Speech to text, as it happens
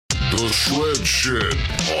The Shred Shed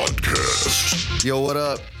Podcast. Yo, what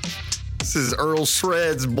up? This is Earl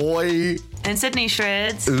Shreds, boy. And Sydney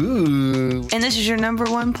Shreds. Ooh. And this is your number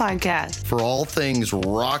one podcast. For all things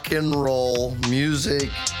rock and roll, music,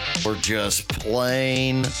 or just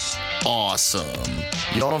plain awesome.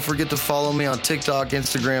 Y'all don't forget to follow me on TikTok,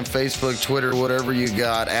 Instagram, Facebook, Twitter, whatever you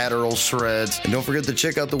got, at Earl Shreds. And don't forget to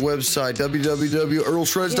check out the website,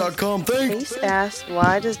 www.earlshreds.com. Thanks. Case asked,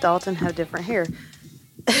 why does Dalton have different hair?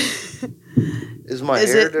 Is my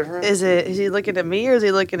hair different? Is he looking at me or is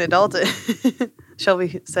he looking at Dalton?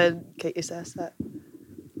 Shelby said Case asked that.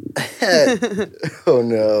 Oh,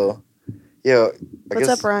 no. Yo, What's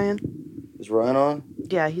up, Ryan? Is Ryan on?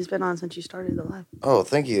 Yeah, he's been on since you started the live. Oh,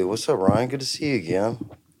 thank you. What's up, Ryan? Good to see you again.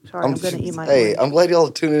 Sorry, I'm going to eat my Hey, orange. I'm glad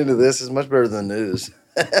y'all tuned into this. It's much better than the news.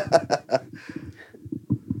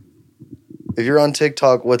 If you're on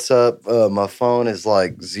TikTok, what's up? My phone is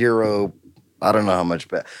like 0. I don't know how much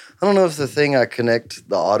I don't know if the thing I connect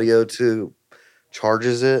the audio to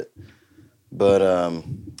charges it, but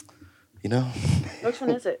you know. Which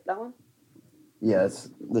one is it? That one? Yeah,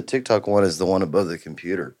 it's the TikTok one is the one above the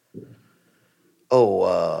computer.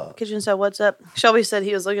 Oh, Kitchen said, what's up? Shelby said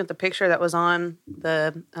he was looking at the picture that was on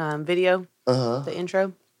the video, the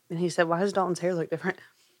intro, and he said, why does Dalton's hair look different?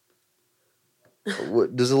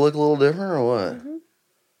 What, does it look a little different or what? Mm-hmm.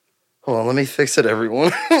 Hold on, let me fix it,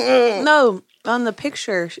 everyone. No, on the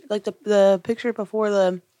picture, like the picture before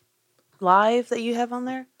the live that you have on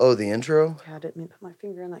there. Oh, the intro? Yeah, I didn't mean to put my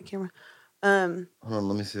finger on that camera. Hold on,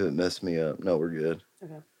 let me see if it messed me up. No, we're good.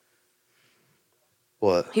 Okay.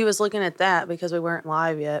 What? He was looking at that because we weren't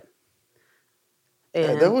live yet.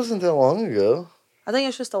 And That wasn't that long ago. I think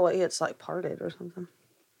it's just the way it's like parted or something.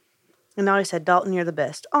 And now he said, Dalton, you're the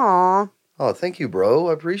best. Aw. Oh, thank you, bro.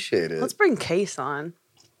 I appreciate it. Let's bring Case on.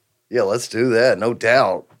 Yeah, let's do that. No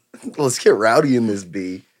doubt. Let's get rowdy in this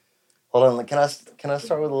bee. Hold on. Can I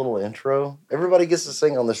start with a little intro? Everybody gets to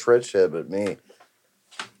sing on the Shred Shed but me.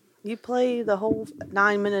 You play the whole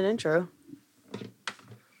 9-minute intro.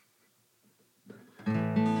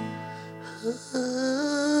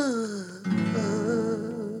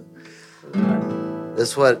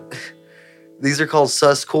 That's what... These are called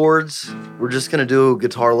sus chords. We're just going to do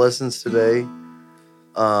guitar lessons today.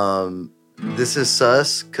 This is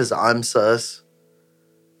sus because I'm sus.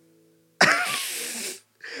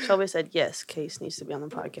 Shelby said, yes, Case needs to be on the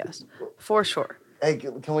podcast. For sure. Hey,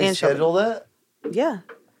 can we And schedule that? Yeah.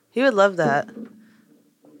 He would love that.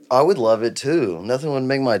 I would love it too. Nothing would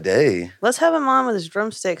make my day. Let's have him on with his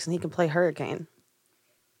drumsticks and he can play Hurricane.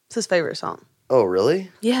 It's his favorite song. Oh, really?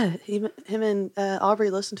 Yeah. Him and Aubrey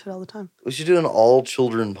listen to it all the time. We should do an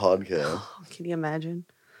all-children podcast. Oh, can you imagine?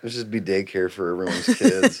 It should just be daycare for everyone's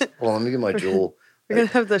kids. Hold on, let me get my jewel. We're going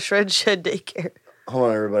to have the Shred Shed daycare. Hold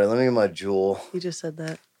on, everybody. Let me get my jewel. You just said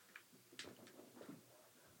that.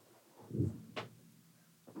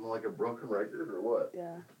 I'm like a broken record or what?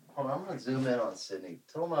 Yeah. Hold on, I'm going to zoom in on Sydney.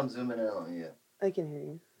 Tell them I'm zooming in on you. I can hear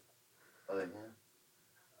you. Oh, yeah.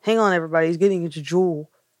 Hang on, everybody. He's getting his jewel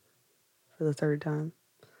for the third time.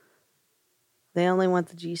 They only want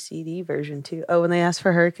the GCD version, too. Oh, when they ask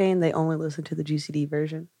for Hurricane, they only listen to the GCD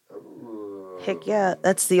version. Ooh. Heck yeah.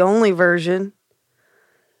 That's the only version.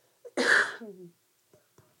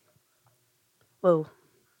 Whoa.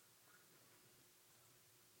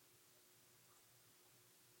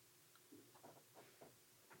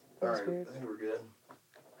 All That's right, weird. I think we're good.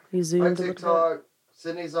 You My zoomed a little bit. TikTok.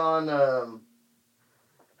 Sydney's on...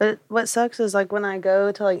 But what sucks is like when I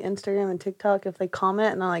go to like Instagram and TikTok, if they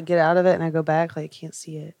comment and I like get out of it and I go back, like I can't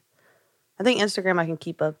see it. I think Instagram I can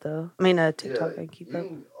keep up though. I mean, TikTok I can keep up.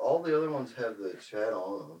 All the other ones have the chat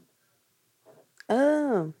on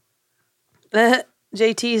Oh.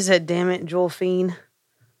 JT said, damn it, Joel Fiend.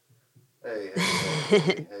 them.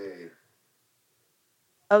 Hey.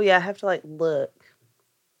 Oh yeah, I have to like look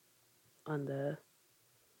on the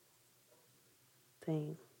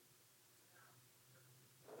thing.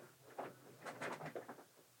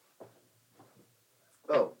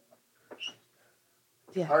 Oh.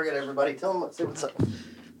 Yeah. All right, everybody. Tell them what's up.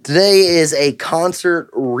 Today is a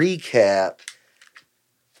concert recap.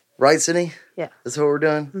 Right, Sydney? Yeah. That's what we're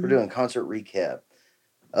doing? Mm-hmm. We're doing a concert recap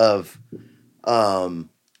of,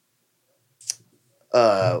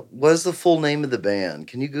 what's the full name of the band?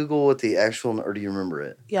 Can you Google what the actual, or do you remember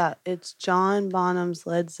it? Yeah, it's John Bonham's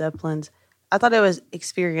Led Zeppelin's. I thought it was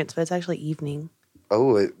Experience, but it's actually Evening.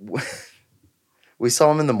 Oh, we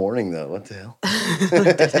saw him in the morning, though. What the hell?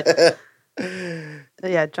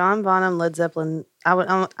 Yeah, John Bonham, Led Zeppelin.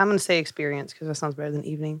 I'm going to say Experience because that sounds better than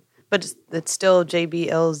Evening. But it's still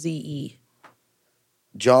JBLZE.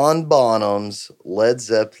 John Bonham's Led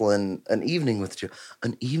Zeppelin,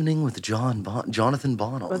 Jonathan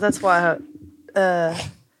Bonham. But that's why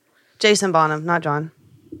Jason Bonham, not John.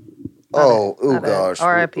 Oh My bad. gosh.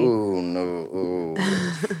 R.I.P. Ooh, no. Ooh.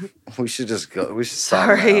 We should just go. We should stop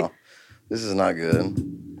Sorry. now. This is not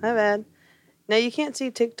good. My bad. No, you can't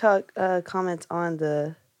see TikTok comments on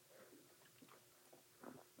the.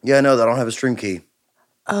 Yeah, I know that I don't have a stream key.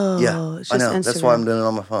 Oh, Yeah, it's I just know. Instagram. That's why I'm doing it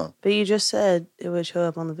on my phone. But you just said it would show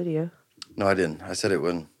up on the video. No, I didn't. I said it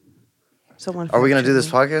wouldn't. Someone. Are we going to do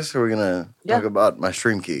fact-check this me. podcast or are we going to talk about my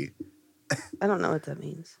stream key? I don't know what that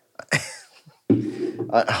means.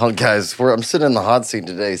 Guys, I'm sitting in the hot seat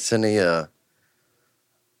today. Cindy, oh,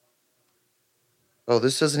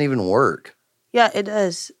 this doesn't even work. Yeah, it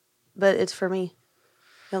does. But it's for me.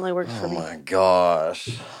 It only works for me. Oh my gosh.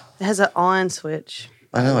 It has an on switch.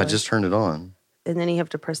 I know. I just turned it on. And then you have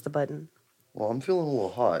to press the button. Well, I'm feeling a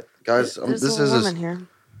little hot. Guys, There's this a is woman here.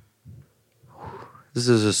 This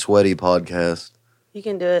is a sweaty podcast. You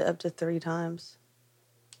can do it up to 3 times.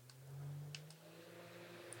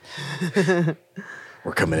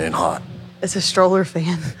 We're coming in hot. It's a stroller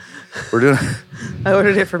fan. We're doing I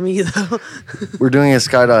ordered it for me though. we're doing a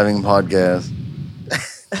skydiving podcast.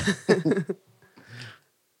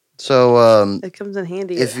 So It comes in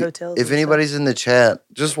handy at hotels. if anybody's in the chat,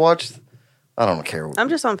 just watch. I don't care. I'm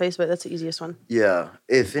just on Facebook. That's the easiest one. Yeah,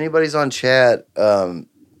 if anybody's on chat,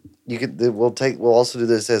 you could. We'll also do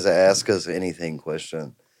this as a ask us anything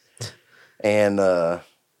question. And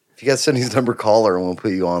if you got Cindy's number, call her and we'll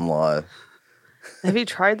put you on live. Have you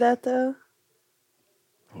tried that though?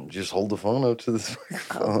 Just hold the phone up to the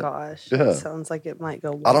microphone. Oh gosh, Yeah. It sounds like it might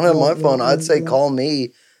go. I don't have my phone. I'd say call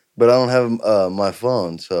me, but I don't have my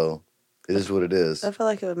phone, so it is what it is. I feel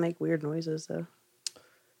like it would make weird noises though.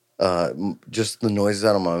 Just the noises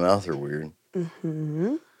out of my mouth are weird.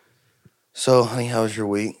 Mm-hmm. So, honey, how was your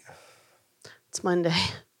week? It's Monday.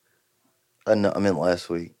 I meant last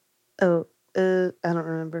week. Oh, I don't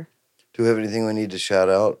remember. Do we have anything we need to shout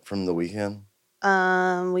out from the weekend?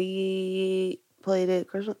 We played at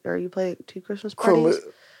Christmas, or you played at 2 Christmas parties,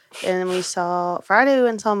 and then we saw Friday. We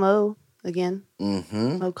went and saw Mo again.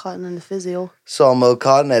 Mm-hmm. Mo Cotton and the Physio, Saw Mo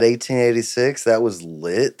Cotton at 1886. That was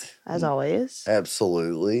lit. as always.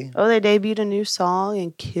 Absolutely. Oh, they debuted a new song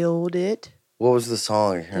and killed it. What was the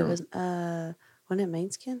song? It was wasn't it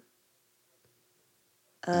Mainskin?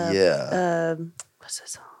 Yeah. What's the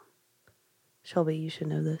song? Shelby, you should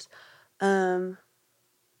know this.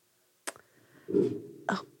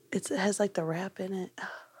 It has like the rap in it. Oh,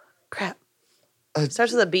 crap. It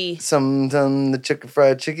starts with a B. Sometime the chicken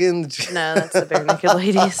fried chicken. No, that's the Bare Naked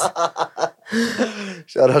Ladies.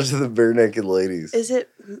 Shout out to the Bare Naked Ladies. Is it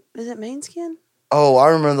Mainskin? Oh, I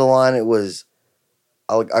remember the line. It was,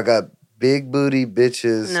 I got big booty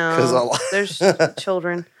bitches. No, there's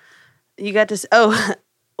children. You got to.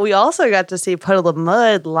 We also got to see Puddle of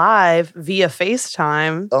Mud live via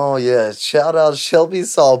FaceTime. Oh, yeah. Shout out. Shelby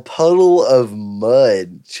saw Puddle of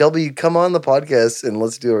Mud. Shelby, come on the podcast and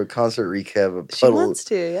let's do a concert recap of She wants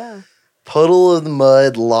to, yeah. Puddle of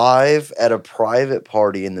Mud live at a private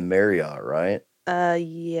party in the Marriott, right?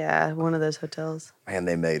 Yeah, one of those hotels. Man,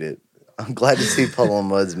 they made it. I'm glad to see Puddle of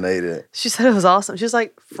Mud's made it. She said it was awesome. She was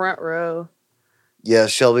like front row. Yeah,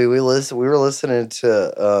 Shelby, we were listening to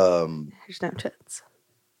Her Snapchats.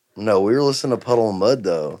 no, we were listening to Puddle of Mud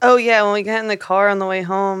though. Oh yeah, when we got in the car on the way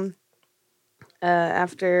home,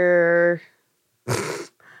 after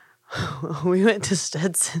we went to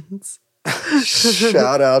Stetson's.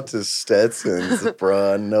 Shout out to Stetson's,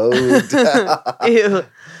 bruh. No doubt. Ew.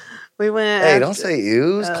 We went. Hey, don't say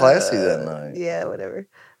ew. It was classy that night. Yeah, whatever.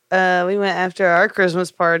 We went after our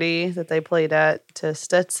Christmas party that they played at to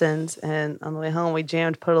Stetson's, and on the way home we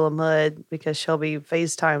jammed Puddle of Mud because Shelby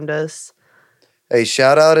FaceTimed us. Hey,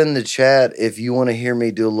 shout out in the chat if you want to hear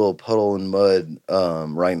me do a little Puddle and Mud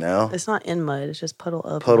right now. It's not in mud; it's just Puddle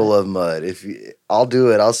of Puddle Mud. of Mud. I'll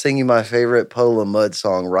do it. I'll sing you my favorite Puddle of Mud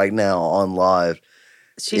song right now on live.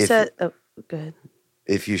 She said, "Oh, good."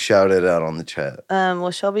 If you shout it out on the chat.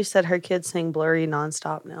 Well, Shelby said her kids sing Blurry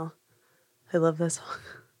nonstop now. They love that song.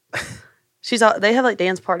 They have like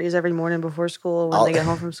dance parties every morning before school when they get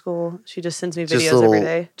home from school. She just sends me videos every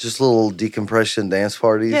day. Just little decompression dance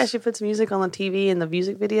parties. Yeah, she puts music on the TV and the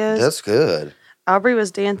music videos. That's good. Aubrey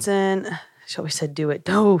was dancing. Shelby said, "Do it."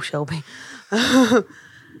 No, Shelby.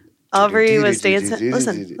 Aubrey was dancing.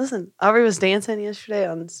 Listen. Aubrey was dancing yesterday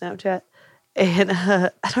on Snapchat, and I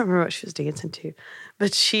don't remember what she was dancing to,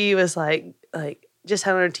 but she was like just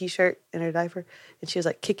had on her t-shirt and her diaper, and she was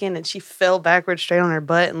like kicking, and she fell backwards straight on her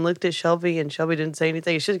butt and looked at Shelby, and Shelby didn't say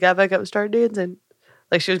anything. She just got back up and started dancing,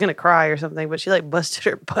 like she was gonna cry or something, but she like busted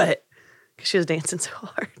her butt She was dancing so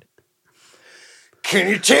hard. Can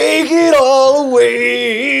you take it all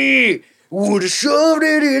away? Would have shoved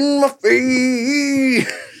it in my face.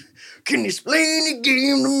 Can you explain the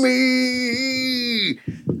game to me?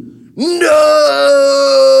 No.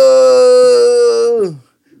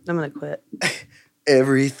 I'm gonna quit.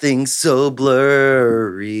 Everything's so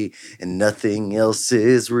blurry and nothing else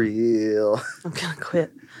is real. I'm gonna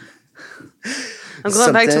quit. I'm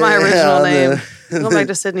going back to my original name. I'm going back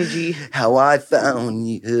to Sydney G. How I found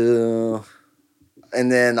you. And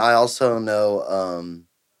then I also know,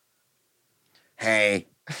 hey,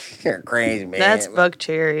 you're crazy, man. That's Buck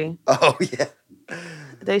Cherry. Oh, yeah.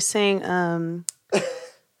 They sing,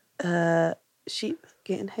 Sheep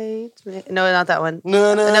Getting Hate. No, not that one.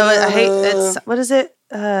 No, I hate, it's, what is it?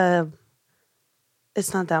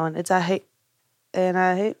 It's not that one. It's I hate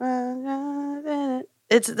my God.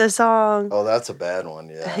 It's the song. Oh, that's a bad one,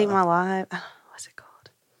 yeah. I hate my life. I don't know, what's it called?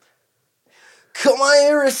 Come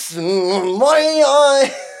here, soon, my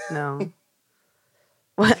eye. No.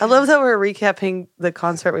 I love that we're recapping the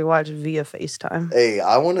concert we watched via FaceTime. Hey,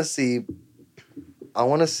 I want to see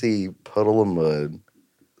Puddle of Mud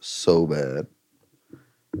so bad.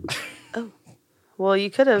 Well,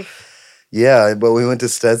 you could have. Yeah, but we went to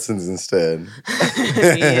Stetson's instead.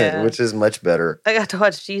 Yeah. Which is much better. I got to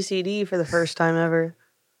watch GCD for the first time ever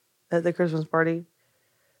at the Christmas party.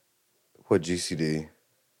 What GCD?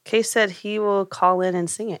 Case said he will call in and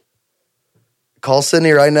sing it. Call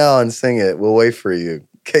Sydney right now and sing it. We'll wait for you.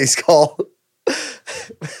 Case, call.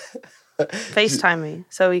 FaceTime me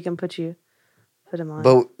so we can put him on.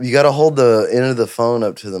 But you got to hold the end of the phone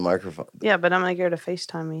up to the microphone. Yeah, but I'm going to get her to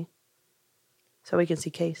FaceTime me so we can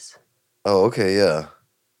see Case. Oh, okay, yeah.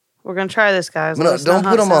 We're going to try this, guys. No, don't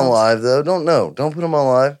put him on live, though. Don't put him on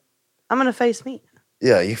live. I'm going to face me.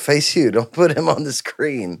 Yeah, you face you. Don't put him on the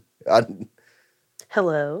screen.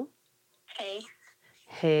 Hello. Hey.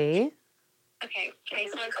 Hey. Okay,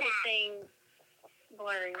 Case wants to sing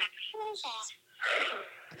Blurry.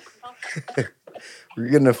 We're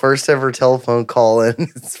getting the first ever telephone call in.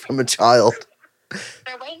 It's from a child.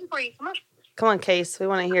 They're waiting for you. Come on. Come on, Case. We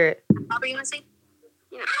want to hear it. Aubrey, you want to sing?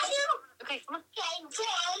 Yeah. Okay, come on. Can't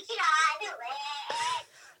take it all away.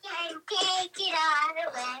 Can't take it all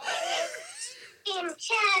away. Can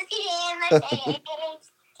chuck it in my face.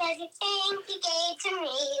 Cause you think you gave to me.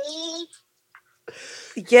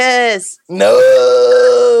 Yes. No.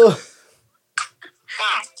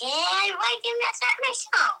 Ah, Dad, why did you mess up my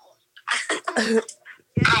song?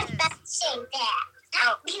 I'm about to sing that.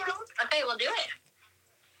 Oh, okay, we'll do it.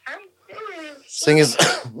 Hurry. Sing us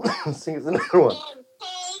another one. Can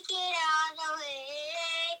take it all away.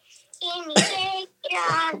 Can you take it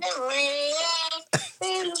all away?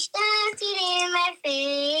 When you stuck it in my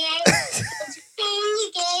face. Cause you think you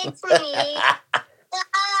gave to me.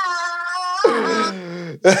 Oh.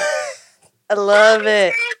 I love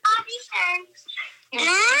it. Aubrey's turn.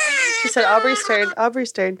 She said Aubrey's turn.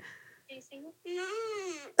 Aubrey's turn. Can you sing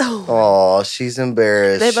it? Oh. Oh, she's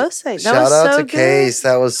embarrassed. They both say. That Shout was out so to good. Case.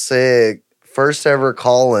 That was sick. First ever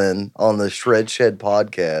call in on the Shred Shed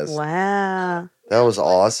podcast. Wow. That was Sing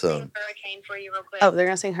awesome. Hurricane for you real quick. Oh, they're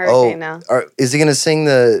going to sing Hurricane now. Is he going to sing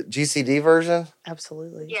the GCD version?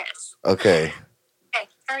 Absolutely. Yes. Okay. Okay,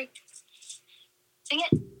 hurry. Sing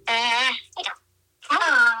it.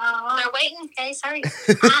 Oh, they're waiting. Okay, sorry.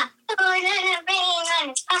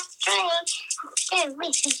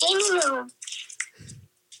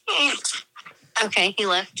 Okay, he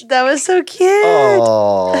left. That was so cute.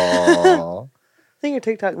 Oh. I think your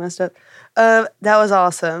TikTok messed up. That was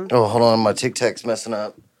awesome. Oh, hold on. My TikTok's messing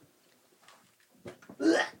up.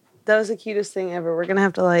 That was the cutest thing ever. We're gonna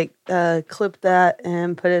have to clip that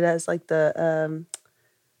and put it as the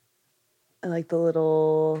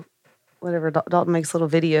little whatever Dalton makes little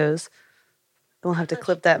videos. We'll have to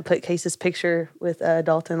clip that and put Case's picture with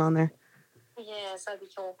Dalton on there. Yes, that'd be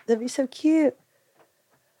cool. That'd be so cute.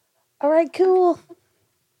 All right, cool.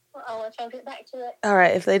 Well, I'll let y'all get back to it. All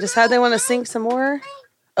right, if they decide they want to sing some more.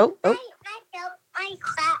 Oh. My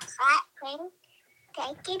clap thing.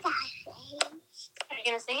 Take it off. Are you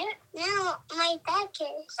going to sing it? No, my duck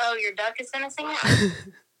is. Oh, your duck is going to sing it?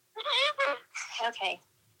 Okay.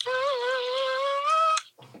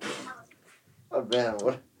 Oh, man.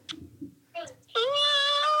 What?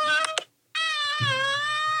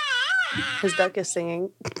 His duck is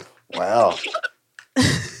singing. Wow.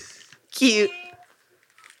 Cute.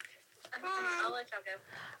 I'll let y'all go.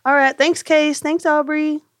 All right, thanks, Case. Thanks,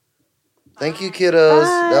 Aubrey. Thank you, kiddos.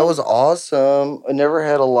 Bye. That was awesome. I never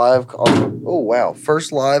had a live call. Oh, wow.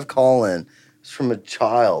 First live call in. It's from a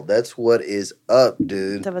child. That's what is up,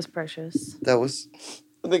 dude. That was precious. That was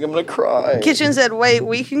I think I'm gonna cry. Kitchen said, "Wait,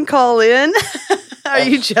 we can call in." Are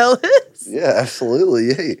you jealous? Yeah,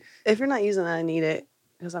 absolutely. Hey, If you're not using that, I need it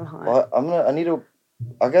because I'm hot. well,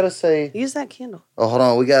 I gotta say. Use that candle. Oh, hold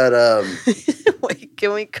on. We got Wait,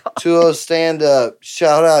 can we call? 2-0 stand up.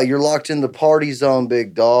 Shout out. You're locked in the party zone,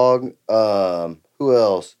 big dog. Who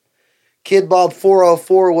else? Kid Bob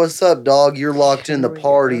 404. What's up, dog? You're locked in the Here we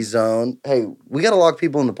party go. zone. Hey, we gotta lock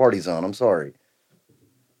people in the party zone. I'm sorry.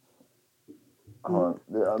 Hold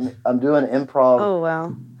on. I'm doing improv. Oh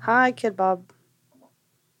wow! Hi, Kid Bob.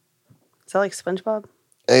 Is that like SpongeBob?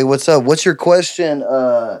 Hey, what's up? What's your question?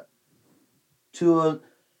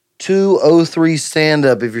 203 stand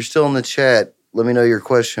up. If you're still in the chat, let me know your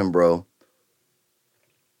question, bro.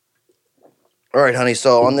 All right, honey.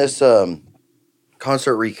 So on this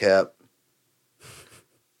concert recap,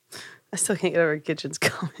 I still can't get over Kitchen's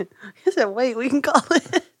comment. He said, "Wait, we can call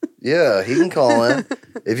it." yeah, he can call in.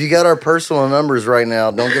 If you got our personal numbers right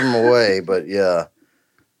now, don't give them away. But yeah,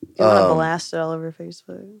 You want to blast it all over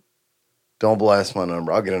Facebook? don't blast my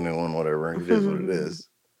number. I'll get a new one. Whatever. It is what it is.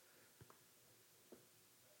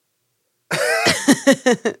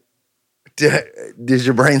 Did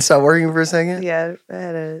your brain stop working for a second? Yeah, I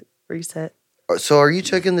had a reset. So are you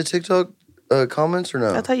checking the TikTok comments or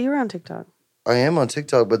no? I thought you were on TikTok. I am on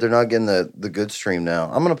TikTok, but they're not getting the good stream now.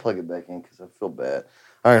 I'm going to plug it back in because I feel bad.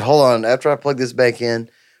 All right, hold on. After I plug this back in,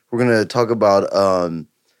 we're going to talk about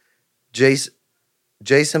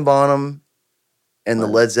Jason Bonham and the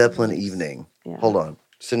Led Zeppelin evening. Yeah. Hold on.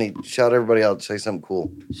 Cindy, shout everybody out. Say something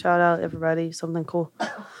cool. Shout out everybody. Something cool.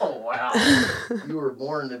 Oh, wow. You were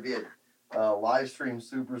born to be a live stream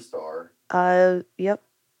superstar. Yep.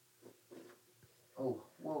 Oh,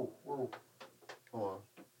 whoa. Hold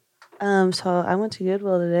on. So I went to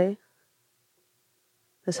Goodwill today.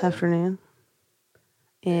 This afternoon.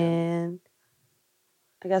 And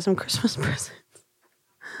I got some Christmas presents.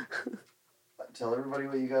 Tell everybody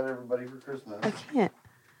what you got everybody for Christmas. I can't.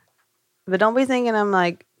 But don't be thinking I'm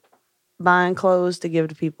like buying clothes to give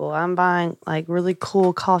to people. I'm buying like really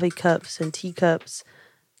cool coffee cups and teacups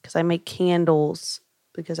because I make candles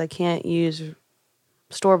because I can't use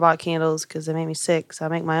store-bought candles because they make me sick. So I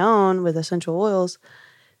make my own with essential oils.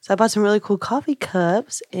 So I bought some really cool coffee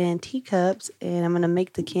cups and teacups, and I'm going to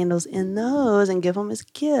make the candles in those and give them as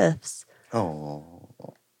gifts. Oh.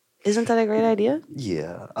 Isn't that a great idea?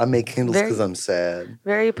 Yeah. I make candles because I'm sad.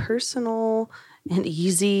 Very personal and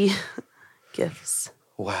easy gifts.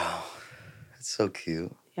 Wow. That's so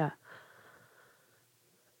cute. Yeah.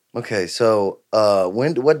 Okay, so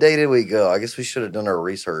what day did we go? I guess we should have done our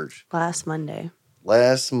research. Last Monday.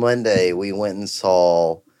 Last Monday, we went and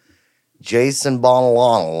saw Jason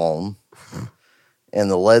Bonham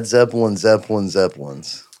and the Led Zeppelins.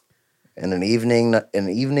 And an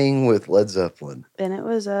evening with Led Zeppelin. And it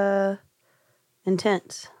was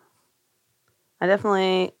intense.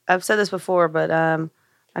 I've said this before, but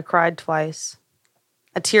I cried twice.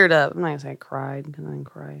 I teared up. I'm not going to say I cried because I didn't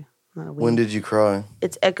cry. I'm not a When did you cry?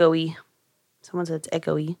 It's echoey. Someone said it's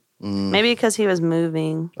echoey. Maybe because he was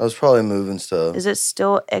moving. I was probably moving stuff. Is it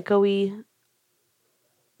still echoey?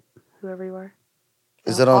 Whoever you are.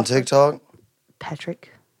 Is that on TikTok?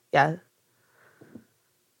 Patrick. Yeah.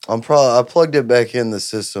 I plugged it back in the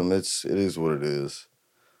system. It is what it is.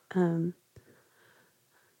 Yeah,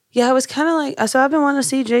 it was kind of like, so I've been wanting to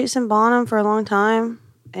see Jason Bonham for a long time.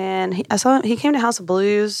 And he came to House of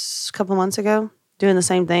Blues a couple months ago doing the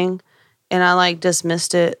same thing. And I like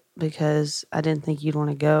dismissed it because I didn't think you'd want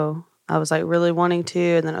to go. I was like really wanting to.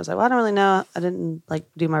 And then I was like, well, I don't really know. I didn't like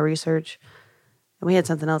do my research. And we had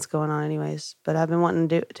something else going on anyways. But I've been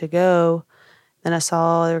wanting to go. Then I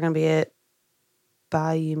saw they were going to be at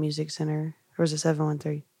Bayou Music Center. Or was it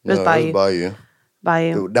 713? It was Bayou. It was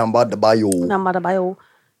Bayou. Down by the bayou. Down by the bayou.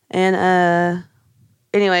 And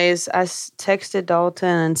anyways, I texted Dalton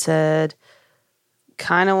and said,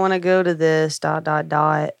 kind of want to go to this, ...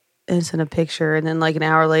 and sent a picture. And then like an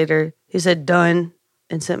hour later, he said, done,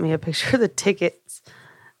 and sent me a picture of the tickets.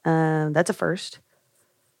 That's a first.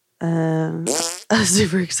 I was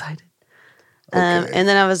super excited. Okay. And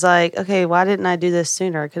then I was like, okay, why didn't I do this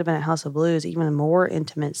sooner? I could have been at House of Blues, even a more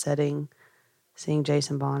intimate setting, seeing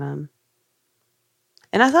Jason Bonham.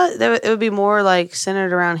 And I thought that it would be more like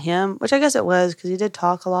centered around him, which I guess it was because he did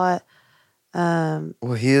talk a lot.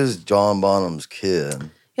 Well, he is John Bonham's kid.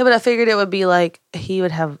 Yeah, but I figured it would be like he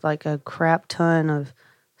would have like a crap ton of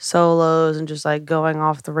solos and just like going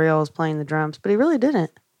off the rails playing the drums, but he really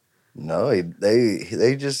didn't. No,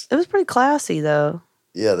 they just... It was pretty classy though.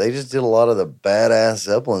 Yeah, they just did a lot of the badass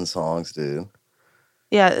Zeppelin songs, dude.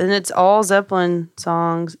 Yeah, and it's all Zeppelin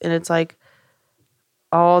songs, and it's like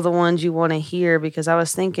all the ones you want to hear because I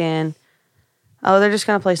was thinking, Oh, they're just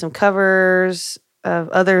gonna play some covers of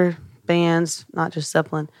other bands, not just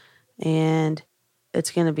Zeppelin, and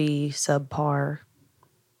it's gonna be subpar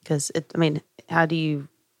because it. I mean, how do you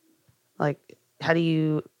like? How do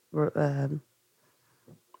you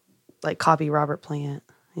like copy Robert Plant?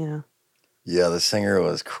 You know, Yeah, the singer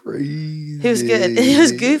was crazy. he was good. It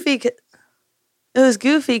was goofy. It was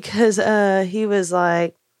goofy because he was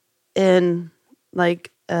like in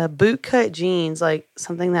like bootcut jeans, like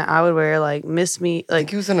something that I would wear, like Miss Me, I think like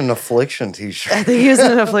he was in an Affliction t-shirt. I think he was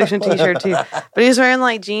in an Affliction t-shirt too. But he was wearing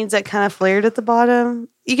like jeans that kind of flared at the bottom.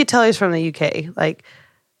 You could tell he's from the UK, like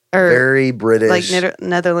or Very British. like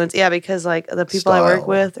Netherlands. Yeah, because like the people I work Style.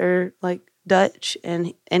 with are like Dutch,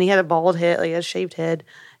 and he had a bald head, like he had a shaved head,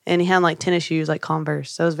 and he had like tennis shoes, like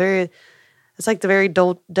Converse. So it's like the very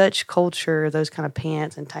Dutch culture, those kind of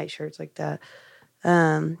pants and tight shirts like that.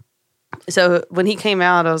 So when he came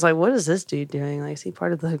out, I was like, what is this dude doing? Like, is he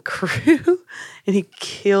part of the crew? And he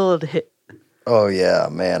killed it. Oh, yeah,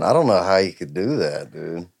 man. I don't know how he could do that,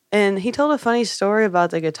 dude. And he told a funny story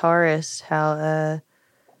about the guitarist, how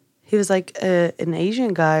he was like an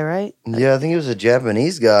Asian guy, right? Yeah, I think he was a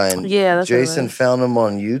Japanese guy, and Yeah, that's what it Jason was. found him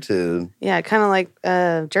on YouTube. Yeah, kind of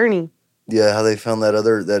like Journey. Yeah, how they found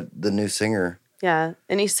the new singer. Yeah.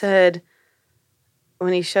 And he said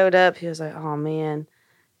when he showed up, he was like, oh, man.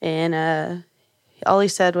 And all he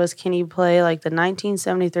said was, can you play like the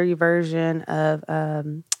 1973 version of...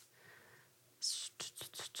 no,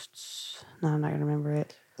 I'm not going to remember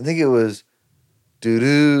it. I think it was do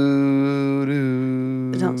do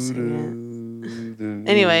do. Don't sing it.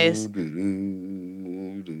 Anyways.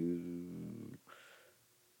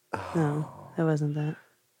 No, it wasn't that.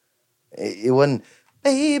 It wasn't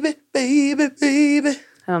baby, baby, baby.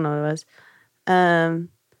 I don't know what it was.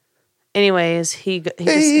 Anyways, he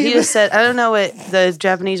just said, I don't know what the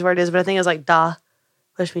Japanese word is, but I think it was like da,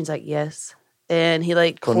 which means like yes. And he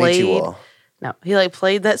like Konnichiwa.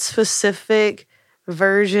 played that specific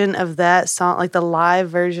version of that song, like the live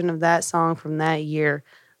version of that song from that year,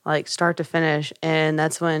 like start to finish. And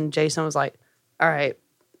that's when Jason was like, all right,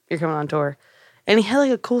 you're coming on tour. And he had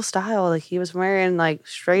like a cool style. Like he was wearing like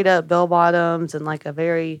straight up bell bottoms and like a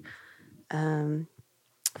very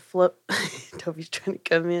flip. Toby's trying to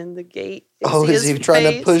come in the gate. Oh, is he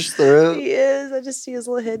trying to push through? He is. I just see his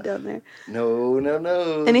little head down there. No.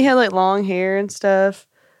 And he had like long hair and stuff.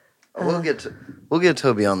 We'll get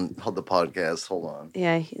Toby on the podcast. Hold on.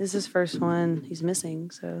 Yeah, this is his first one. He's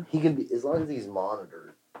missing, so He can be, as long as he's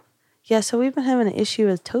monitored. yeah. So we've been having an issue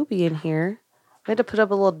with Toby in here. We had to put up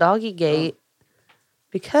a little doggy gate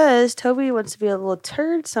because Toby wants to be a little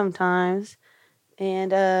turd sometimes,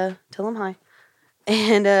 and tell him hi.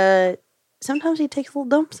 And sometimes he takes little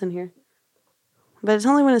dumps in here, but it's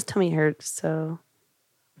only when his tummy hurts. So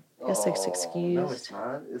I guess it's excused. No, it's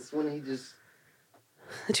not. It's when he just.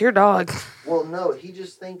 It's your dog. Well, no, he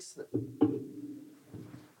just thinks that.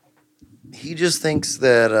 He just thinks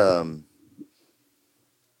that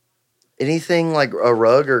anything like a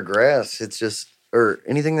rug or grass, it's just or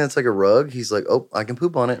anything that's like a rug, he's like, oh, I can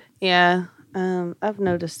poop on it. Yeah, I've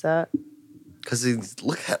noticed that. Cause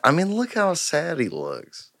look how sad he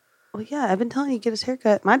looks. Well, yeah, I've been telling you to get his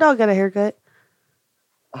haircut. My dog got a haircut.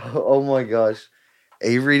 Oh my gosh,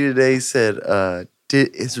 Avery today said,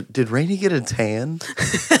 Did Rainey get a tan?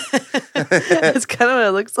 That's kind of what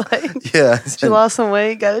it looks like. Yeah. She lost some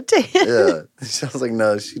weight, got a tan. Yeah. I was like,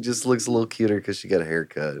 no, she just looks a little cuter because she got a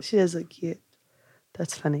haircut. She does look cute.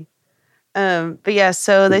 That's funny. But yeah,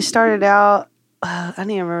 so they started out. I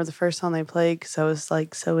don't even remember the first song they played because I was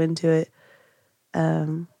like so into it.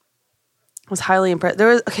 Was highly impressed.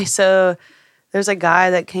 So there's a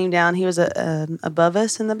guy that came down. He was above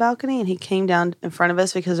us in the balcony, and he came down in front of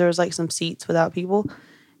us because there was like some seats without people,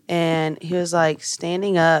 and he was like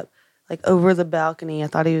standing up like over the balcony. I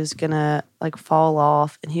thought he was gonna like fall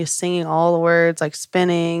off, and he was singing all the words, like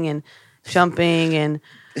spinning and jumping, and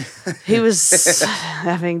he was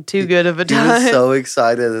having too good of a He time. was so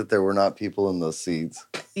excited that there were not people in those seats.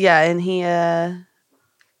 Yeah, and he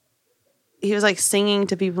was like singing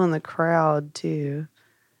to people in the crowd too.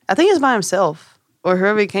 I think he was by himself, or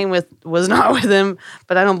whoever he came with was not with him,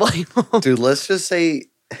 but I don't blame him. Dude, let's just say,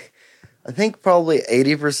 I think probably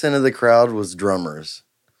 80% of the crowd was drummers.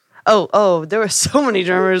 Oh, there were so many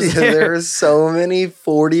drummers Yeah, there. there were so many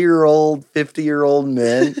 40-year-old, 50-year-old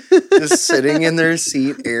men just sitting in their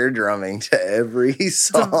seat air drumming to every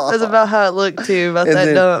song. That's about how it looked too, about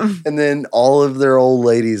that dumb. And then all of their old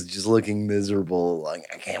ladies just looking miserable, like,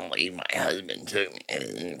 I can't believe my husband took me to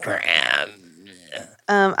the crap.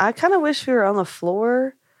 I kind of wish we were on the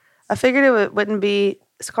floor. I figured it wouldn't be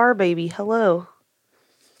Scar Baby. Hello.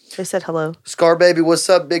 They said hello. Scar Baby, what's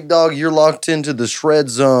up, big dog? You're locked into the Shred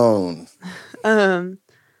Zone.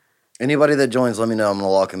 Anybody that joins, let me know. I'm going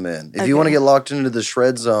to lock them in. If you want to get locked into the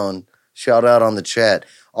Shred Zone, shout out on the chat.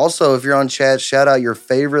 Also, if you're on chat, shout out your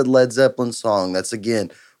favorite Led Zeppelin song. That's,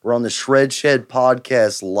 again, we're on the Shred Shed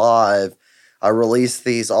podcast live. I released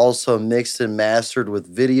these also mixed and mastered with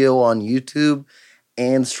video on YouTube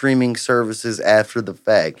and streaming services after the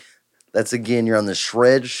fact. That's, again, you're on the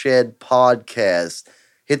Shred Shed podcast.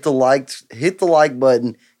 Hit the like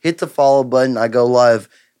button, hit the follow button. I go live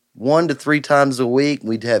 1 to 3 times a week.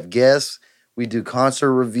 We'd have guests. We do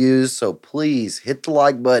concert reviews. So please hit the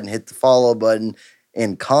like button, hit the follow button,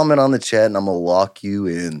 and comment on the chat, and I'm going to lock you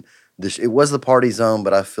in. It was the Party Zone,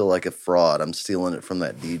 but I feel like a fraud. I'm stealing it from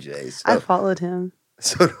that DJ. So, I followed him.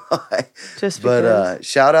 So do I. Just because. But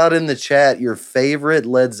shout out in the chat your favorite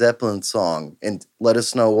Led Zeppelin song, and let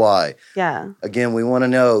us know why. Yeah. Again, we want to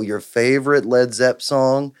know your favorite Led Zepp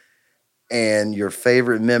song and your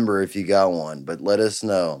favorite member if you got one. But let us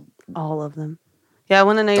know. All of them. Yeah, I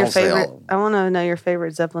want to know your Don't say favorite. all of them. I want to know your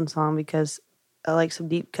favorite Zeppelin song because I like some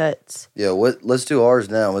deep cuts. Yeah, let's do ours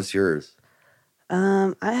now. What's yours?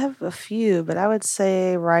 I have a few, but I would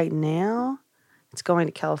say right now it's Going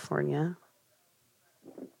to California.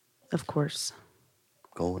 Of course.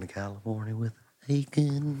 Going to California with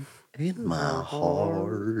aching in my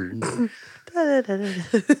heart.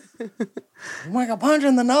 Like a punch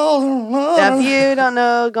in the nose. Now, if you don't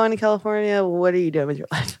know Going to California, what are you doing with your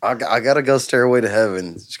life? I gotta go Stairway to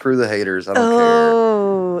Heaven. Screw the haters. I don't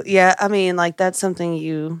Oh, yeah. I mean, like that's something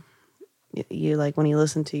you like when you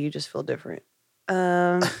listen to, you just feel different.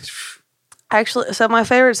 Actually, so my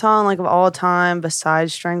favorite song, like of all time,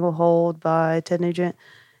 besides "Stranglehold" by Ted Nugent,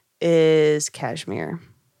 is "Kashmir."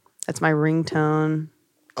 That's my ringtone.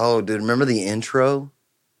 Oh, dude, remember the intro?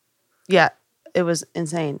 Yeah, it was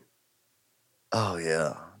insane. Oh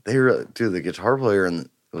yeah, dude, the guitar player and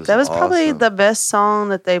That was probably awesome. the best song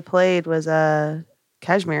that they played was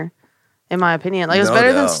 "Kashmir," in my opinion. Like it was No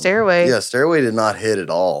better than doubt. "Stairway." Yeah, Stairway did not hit at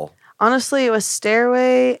all. Honestly, it was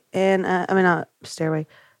 "Stairway" and not "Stairway,"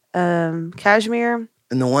 "Kashmir."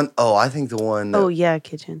 And the one, I think the one. Oh yeah,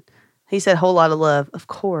 "Kitchen." He said "Whole Lot of Love," of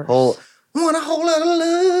course. Want a whole lot of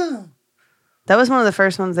love. That was one of the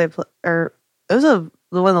first ones they played, or it was one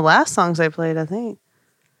of the last songs they played, I think.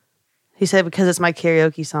 He said because it's my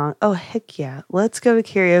karaoke song. Oh heck yeah, let's go to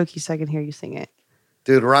karaoke so I can hear you sing it.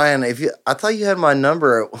 Dude, Ryan, I thought you had my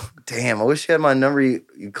number. Damn, I wish you had my number.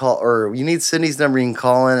 You call, or you need Sydney's number. You can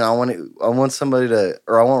call in. I want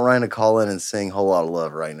Ryan to call in and sing "Whole Lot of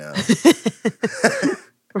Love" right now.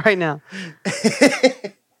 Right now.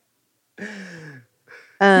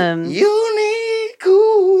 You need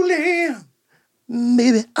cooling,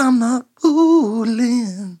 baby. I'm not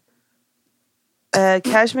cooling.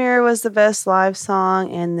 Kashmir was the best live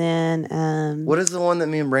song, and then What is the one that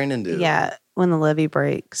me and Brandon do? yeah, When the Levee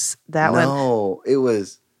Breaks. That one. No, it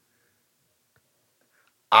was.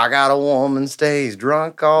 I got a woman stays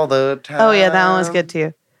drunk all the time. Oh yeah, that one was good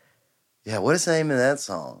too. Yeah, what is the name of that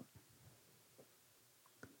song?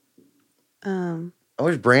 I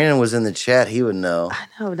wish Brandon was in the chat. He would know. I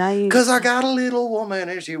know now you. Cause I got a little woman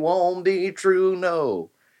and she won't be true. No.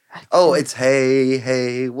 Oh, it's hey,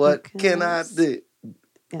 hey, what can I do?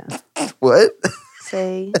 Yeah. What?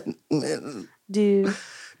 Say do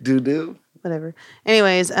Do. whatever.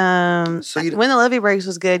 Anyways, When the Levee Breaks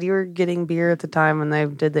was good. You were getting beer at the time when they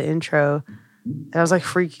did the intro, and I was like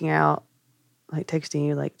freaking out, like texting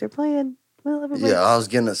you, like they're playing When the Levee Breaks. Yeah, I was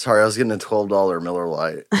getting a $12 Miller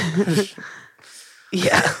Lite.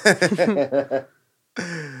 Yeah.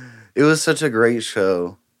 It was such a great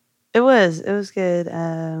show. It was good.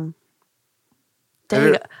 Dang,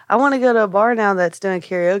 I want to go to a bar now that's doing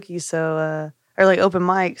karaoke, so or like open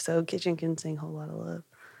mic, so Kitchen can sing "Whole Lot of Love."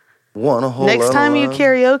 Next time you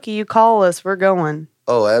karaoke, you call us. We're going.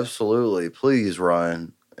 Oh, absolutely. Please,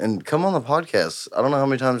 Ryan. And come on the podcast. I don't know how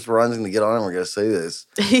many times Ryan's going to get on and we're going to say this.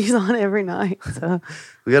 He's on every night, so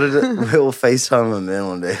We'll FaceTime him in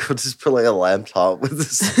one day. We'll just put like a laptop with the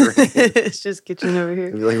screen. it's just Kitchen over here.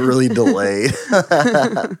 It'd be like really delayed.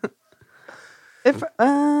 It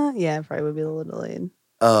probably would be a little delayed.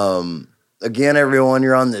 Again, everyone,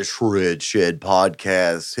 you're on the Shred Shed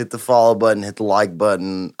podcast. Hit the follow button, hit the like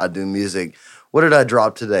button. I do music. What did I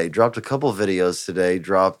drop today? Dropped a couple videos today.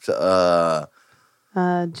 Dropped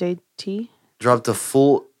JT. Dropped a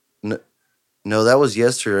full. No, that was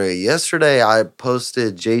yesterday. Yesterday, I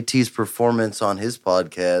posted JT's performance on his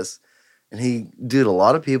podcast, and a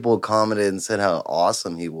lot of people commented and said how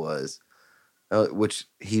awesome he was, which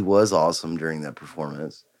he was awesome during that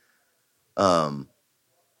performance.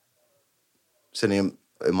 Sending him,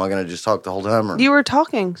 am I going to just talk the whole time? Or You were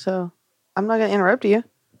talking, so I'm not gonna interrupt you.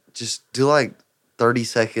 just do like 30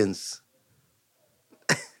 seconds.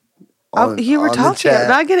 You were on the talking. chat. I'm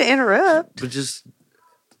not gonna interrupt. But just.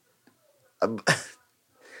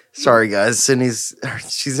 Sorry, guys.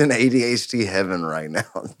 She's in ADHD heaven right now.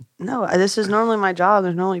 No, this is normally my job.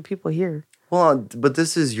 There's normally people here. Well, but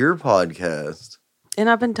this is your podcast. And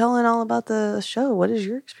I've been telling all about the show. What is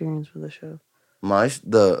your experience with the show?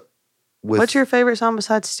 What's your favorite song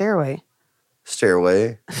besides Stairway?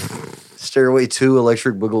 Stairway? Stairway 2,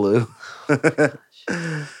 Electric Boogaloo.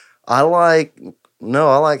 I like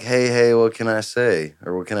Hey Hey, What Can I Say?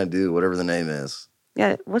 Or What Can I Do? Whatever the name is.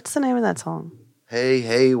 Yeah, what's the name of that song? Hey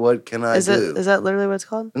Hey, What Can I Do? Is that literally what it's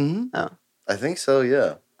called? Mm-hmm. Oh. I think so,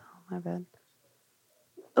 yeah. Oh, my bad.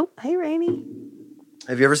 Oh, hey, Rainy.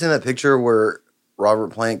 Have you ever seen that picture where Robert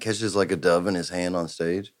Plant catches like a dove in his hand on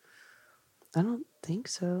stage? I don't think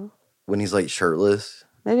so. When he's like shirtless.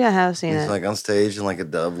 Maybe I have seen He's it. like on stage and like a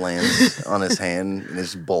dove lands on his hand and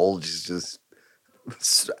his bulge is just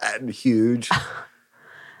huge.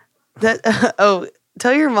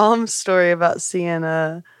 Tell your mom's story about seeing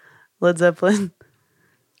Led Zeppelin.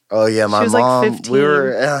 Oh yeah, my She was, mom. like, 15. We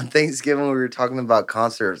were on Thanksgiving. We were talking about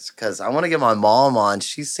concerts because I want to get my mom on.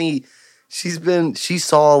 She saw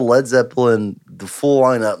Led Zeppelin the full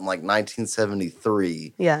lineup in like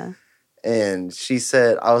 1973. Yeah. And she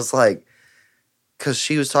said, I was like, because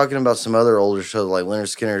she was talking about some other older shows like Leonard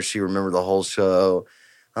Skinner. She remembered the whole show.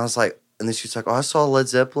 I was like, and then she's like, oh, I saw Led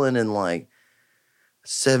Zeppelin in like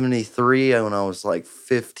 73 when I was like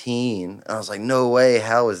 15. And I was like, no way.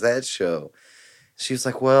 How was that show? She was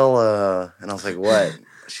like, well, and I was like, what?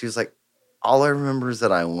 She was like, all I remember is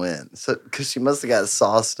that I went. So, because she must have got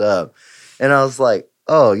sauced up. And I was like,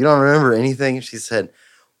 oh, you don't remember anything? And she said,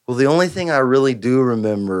 well, the only thing I really do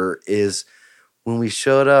remember is when we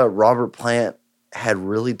showed up, Robert Plant had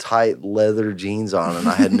really tight leather jeans on, and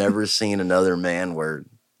I had never seen another man wear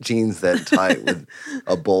jeans that tight with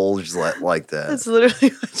a bulge like that. That's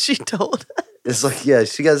literally what she told us. It's like, yeah,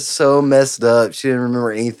 she got so messed up. She didn't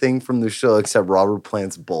remember anything from the show except Robert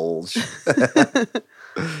Plant's bulge. I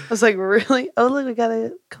was like, really? Oh, look, we got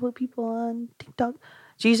a couple of people on TikTok.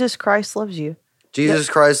 Jesus Christ loves you. Jesus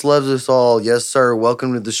Christ loves us all. Yes, sir.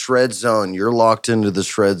 Welcome to the Shred Zone. You're locked into the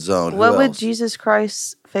Shred Zone. What Who would else? Jesus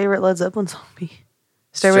Christ's favorite Led Zeppelin song be?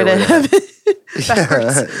 Stairway to Heaven.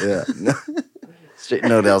 Backwards. Yeah.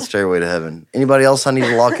 No doubt, Stairway to Heaven. Anybody else I need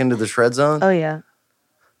to lock into the Shred Zone? Oh, yeah.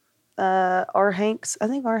 R. Hanks. I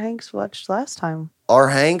think R. Hanks watched last time. R.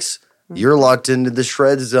 Hanks, you're locked into the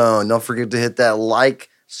Shred Zone. Don't forget to hit that like,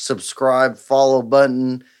 subscribe, follow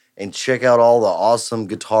button, and check out all the awesome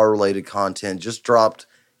guitar-related content. Just dropped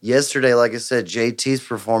yesterday, like I said, JT's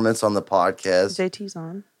performance on the podcast. JT's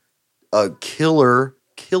on. A killer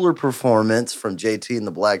performance from JT and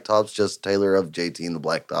the Black Tops, just Taylor of JT and the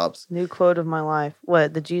Black Tops. New quote of my life.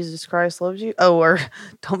 What? The Jesus Christ loves you? Oh, or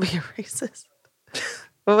don't be a racist.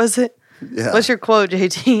 What was it? Yeah. What's your quote,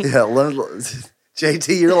 JT? Yeah,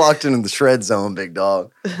 JT, you're locked into the Shred Zone, big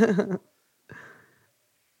dog.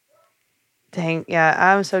 Dang, yeah,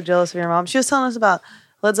 I'm so jealous of your mom. She was telling us about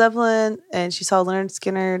Led Zeppelin, and she saw Leonard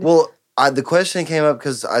Skinner. Well, the question came up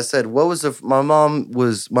because I said, "What was my mom's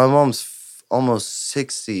almost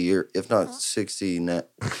 60, or if not 60 now."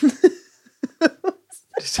 Did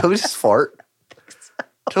Toby just fart?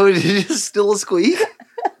 Toby, did you just steal a squeak?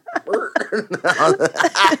 That's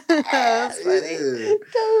funny.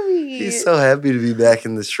 Toby. He's so happy to be back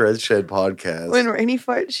in the Shred Shed podcast. When Rainy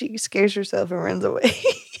farts, she scares herself and runs away.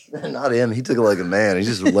 Not him. He took it like a man. He's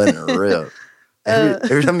just letting it rip.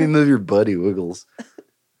 Every time you move your butt, he wiggles.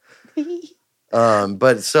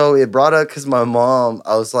 But so it brought up because my mom,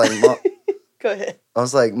 I was like, Mom, Go ahead. I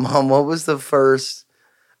was like, Mom, what was the first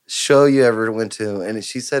show you ever went to? And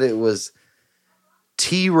she said it was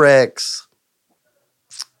T-Rex.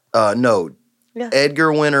 Yeah.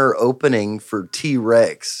 Edgar Winter opening for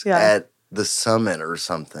T-Rex Yeah. at the Summit or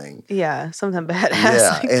something. Yeah, something badass.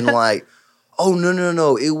 Yeah, like and that. like, oh,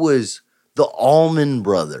 no. It was the Allman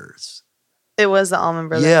Brothers. It was the Allman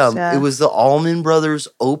Brothers. Yeah, it was the Allman Brothers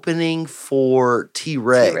opening for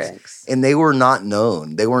T-Rex. T-Rex. And they were not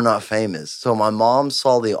known. They were not famous. So my mom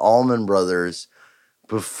saw the Allman Brothers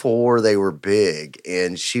before they were big.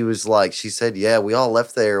 And she was like, she said, yeah, we all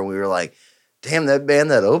left there. And we were like, damn, that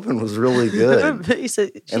band that opened was really good. She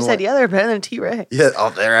said, yeah, they're better than T-Rex. Yeah,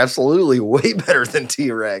 oh, they're absolutely way better than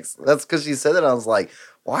T-Rex. That's because she said that. I was like,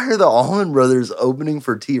 why are the Allman Brothers opening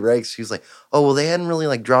for T-Rex? She was like, oh, well, they hadn't really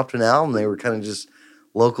like dropped an album. They were kind of just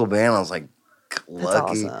local band. I was like,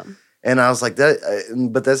 lucky. That's awesome. And I was like,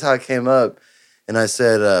 but that's how it came up. And I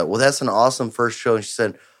said, well, that's an awesome first show. And she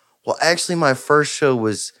said, Well, actually, my first show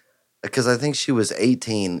was, because I think she was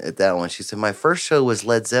 18 at that one. She said, my first show was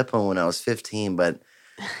Led Zeppelin when I was 15, but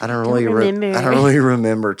I don't really remember. I don't really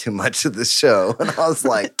remember too much of the show. And I was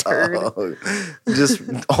like, Turd. oh, just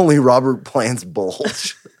only Robert Plant's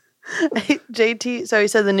bulge. JT, so he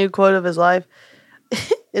said the new quote of his life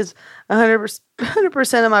is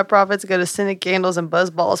 100% of my profits go to scented candles and buzz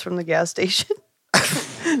balls from the gas station.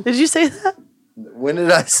 Did you say that? When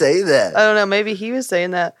did I say that? I don't know. Maybe he was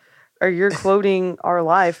saying that, or you're quoting our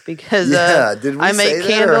life because Did we I say make that, or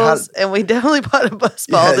candles and we definitely bought a buzz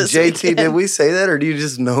ball this JT, weekend. did we say that, or do you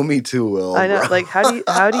just know me too well? I know. Bro? Like,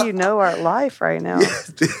 how do you know our life right now?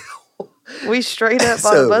 Dude. We straight up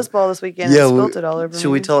bought So, a buzz ball this weekend and spilt it all over Should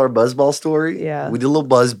me. we tell our buzzball story? Yeah. We did a little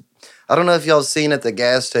buzz. I don't know if y'all seen at the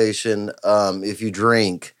gas station, if you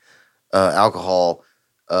drink alcohol,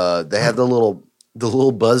 they have the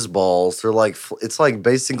little buzz balls. They're like, it's like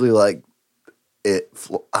basically like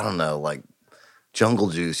I don't know, like jungle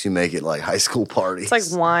juice. You make it like high school parties.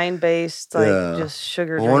 It's like wine based, like just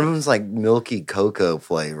sugar. Well, one of drinks. them's like milky cocoa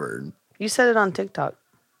flavored. You said it on TikTok.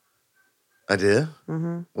 I did.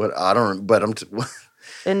 Mm-hmm. What I don't, but I'm.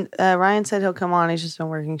 And Ryan said he'll come on. He's just been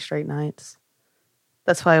working straight nights.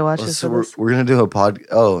 That's why he watches So with us. we're gonna do a pod.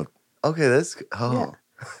 Oh, okay. That's Yeah.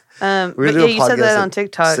 We're But gonna do yeah, a you said podcast that at on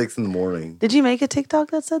TikTok. 6 a.m. Did you make a TikTok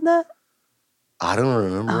that said that? I don't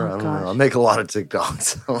remember. Oh, I don't know. I gosh. make a lot of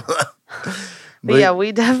TikToks. But yeah,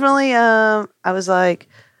 we definitely. I was like,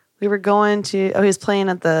 we were going to. Oh, he was playing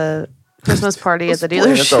at the Christmas party at the playing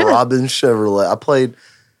dealership. at the Robbins Chevrolet. I played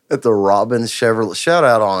at the Robbins Chevrolet. Shout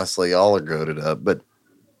out, honestly, y'all are goated up. But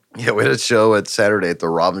yeah, we had a show at Saturday at the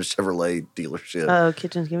Robbins Chevrolet dealership. Oh,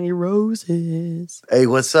 Kitchen's giving you roses. Hey,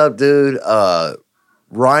 what's up, dude?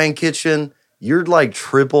 Ryan Kitchen, you're like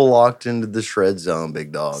triple locked into the shred zone,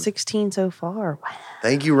 big dog. 16 so far. Wow.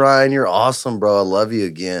 Thank you, Ryan. You're awesome, bro. I love you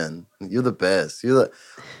again. You're the best.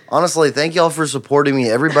 Honestly, thank y'all for supporting me.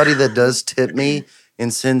 Everybody that does tip me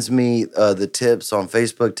and sends me the tips on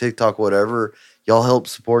Facebook, TikTok, whatever, y'all help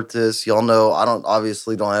support this. Y'all know I don't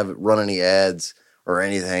have run any ads or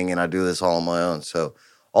anything, and I do this all on my own. So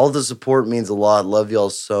all the support means a lot. Love y'all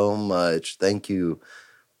so much. Thank you.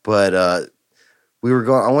 But I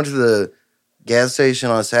went to the gas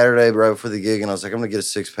station on Saturday right before the gig, and I was like, I'm gonna get a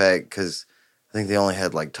 6-pack because I think they only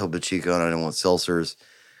had like Topo Chico and I didn't want seltzers.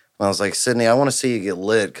 And I was like, Sydney, I want to see you get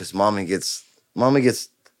lit because mommy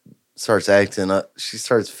starts acting up. She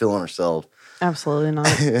starts feeling herself. Absolutely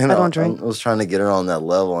not. And I don't drink. I was trying to get her on that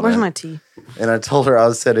level. Where's my tea? And I told her,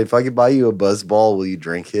 I said, if I could buy you a buzz ball, will you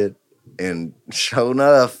drink it? And sure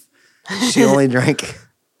enough, she only drank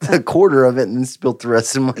a quarter of it and then spilled the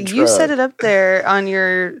rest in my truck. You set it up there on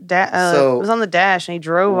your So- it was on the dash, and he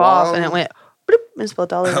drove off, and it went bloop, and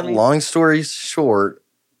spilled all over me. Long story short,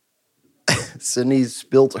 Sydney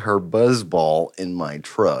spilt her buzz ball in my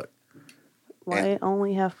truck. Why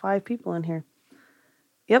only have 5 people in here?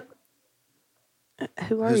 Yep.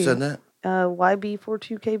 Who are you? Who said that?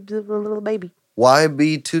 YB42K little baby.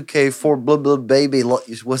 YB2K4 blah blah baby.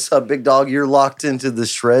 What's up, big dog? You're locked into the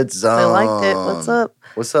shred zone. I liked it. What's up?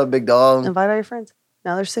 What's up, big dog? Invite all your friends.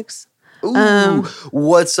 Now there's 6. Ooh,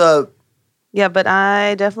 what's up? Yeah, but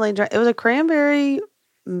I definitely drank. It was a cranberry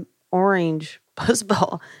orange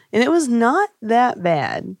buzzball, and it was not that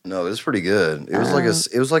bad. No, it was pretty good. It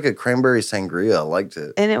was like a cranberry sangria. I liked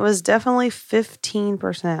it. And it was definitely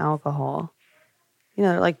 15% alcohol. You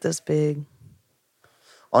know, they're like this big.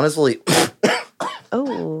 Honestly,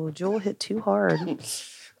 Oh, Joel hit too hard.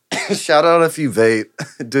 shout out if you vape,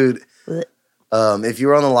 dude. Blech. If you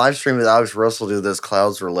were on the live stream with Alex Russell, dude, those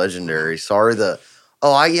clouds were legendary. Sorry,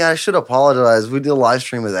 I should apologize. We did a live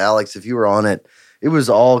stream with Alex. If you were on it, it was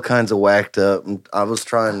all kinds of whacked up. I was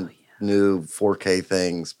trying new 4K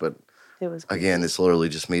things, but It was good. again, it's literally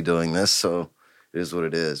just me doing this, so it is what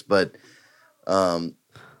it is. But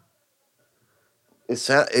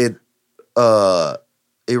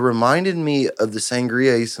it reminded me of the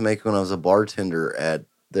sangria I used to make when I was a bartender at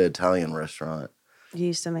the Italian restaurant. You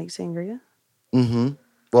used to make sangria? Mm-hmm.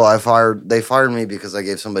 Well, they fired me because I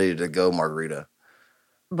gave somebody a to-go margarita.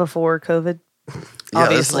 Before COVID? Yeah, this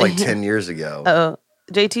Obviously. was like 10 years ago. Oh,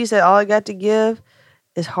 JT said, all I got to give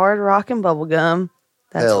is hard rock and bubble gum.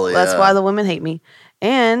 Hell yeah. That's why the women hate me.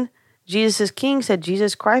 And Jesus is King said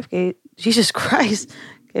Jesus Christ gave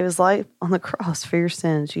his life on the cross for your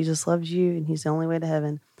sins. Jesus loves you, and he's the only way to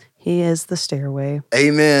heaven. He is the stairway.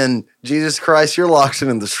 Amen. Jesus Christ, you're locked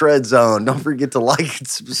in the shred zone. Don't forget to like and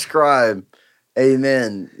subscribe.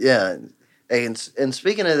 Amen. Yeah. Hey, and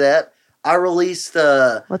speaking of that, I released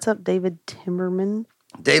What's up, David Timmerman?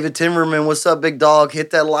 David Timmerman. What's up, big dog?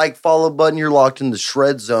 Hit that like, follow button. You're locked in the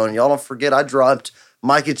shred zone. Y'all don't forget I dropped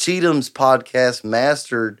Micah Cheatham's podcast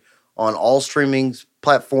mastered on all streaming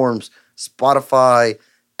platforms, Spotify,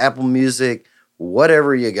 Apple Music,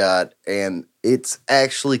 whatever you got. And it's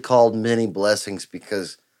actually called Many Blessings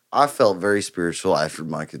because I felt very spiritual after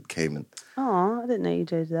Micah came in. Oh, I didn't know you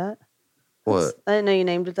did that. What? I didn't know you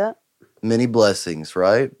named it that. Many Blessings,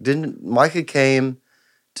 right? Didn't Micah came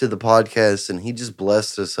to the podcast and he just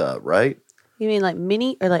blessed us up, right? You mean like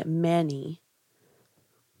mini or like many?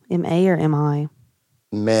 M-A or M-I?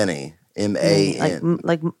 Manny. M-A-N.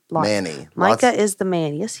 Like Manny. Micah is the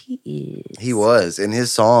man. Yes, he is. He was. In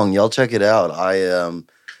his song, y'all check it out.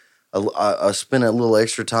 I spent a little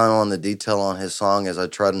extra time on the detail on his song as I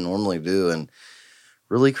try to normally do, and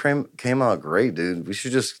really came out great, dude. We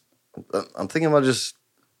should just, I'm thinking about just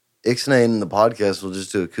ixnaying the podcast. We'll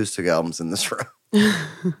just do acoustic albums in this room.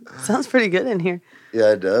 Sounds pretty good in here.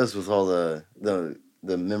 Yeah, it does with all the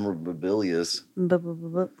memorabilias.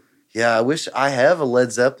 I Yeah, I wish I have a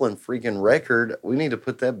Led Zeppelin freaking record. We need to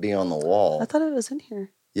put that be on the wall. thought it was in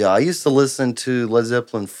here. Yeah, I used to listen to Led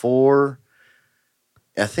Zeppelin 4.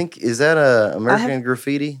 I think, is that American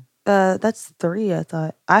Graffiti? That's 3, I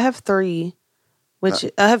thought. I have 3, which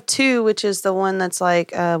I have 2, which is the one that's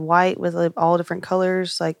like white with like all different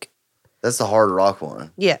colors, like That's the hard rock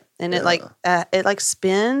one. yeah, and it like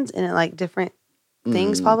spins and it like different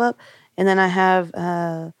things pop up. And then I have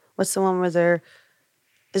what's the one where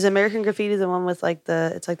is American Graffiti the one with like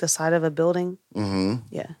it's like the side of a building? Mm-hmm.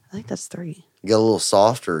 Yeah, I think that's 3. You got a little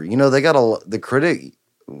softer. You know, they got the critic,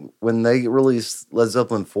 when they released Led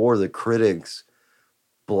Zeppelin 4, the critics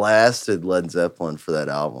blasted Led Zeppelin for that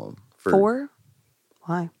album. 4?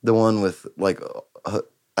 Why? The one with like,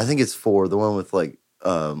 I think it's 4, the one with like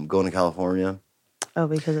Going to California. Oh,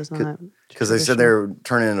 because it's not. Because they said they were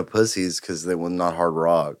turning into pussies because they were not hard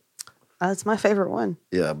rock. That's my favorite one.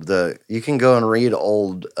 Yeah, but you can go and read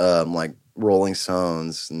old like Rolling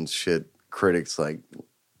Stones and shit. Critics like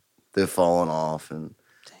they've fallen off and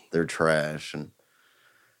they're trash, and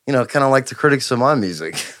you know, kind of like the critics of my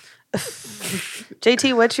music.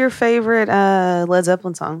 JT, what's your favorite Led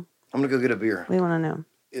Zeppelin song? I'm gonna go get a beer. We want to know.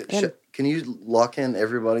 Can you lock in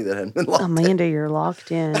everybody that hadn't been locked Amanda, you're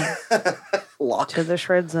locked in Lock. to the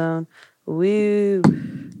shred zone. Woo.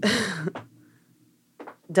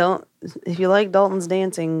 If you like Dalton's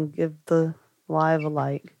dancing, give the live a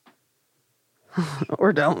like.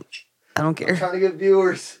 Or don't. I don't I'm care. trying to get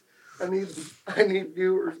viewers. I need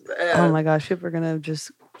viewers bad. Oh my gosh, people are gonna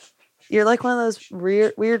just. You're like one of those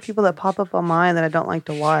weird people that pop up on mine that I don't like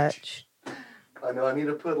to watch. I know. I need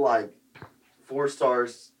to put like 4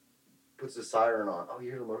 stars. Puts the siren on. Oh,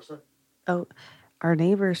 you hear the motorcycle? Oh, our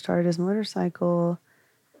neighbor started his motorcycle.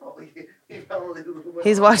 Oh, he probably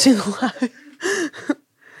He's watching live.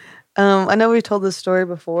 I know we've told this story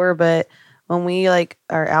before, but when we like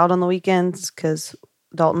are out on the weekends, because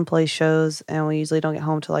Dalton plays shows and we usually don't get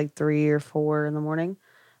home till like 3 or 4 in the morning.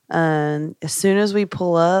 And as soon as we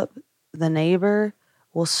pull up, the neighbor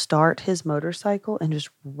will start his motorcycle and just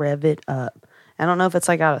rev it up. I don't know if it's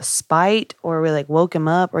like out of spite or we like woke him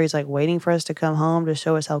up or he's like waiting for us to come home to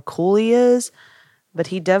show us how cool he is. But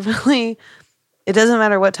he definitely, it doesn't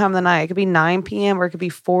matter what time of the night. It could be 9 p.m. or it could be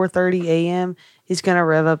 4:30 a.m. He's going to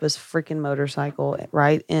rev up his freaking motorcycle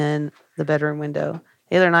right in the bedroom window.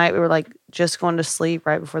 The other night we were like just going to sleep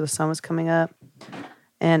right before the sun was coming up.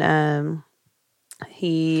 And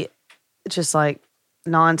he just like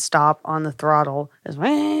nonstop on the throttle is wah,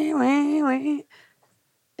 wah, wah.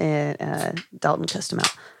 And Dalton cussed him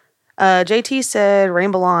out. JT said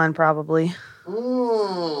Rainbow On probably.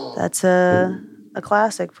 That's a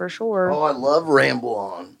classic for sure. Oh, I love Ramble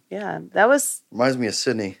On. Yeah, that was Reminds me of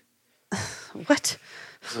Sydney. what?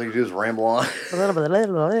 So you do is ramble on. A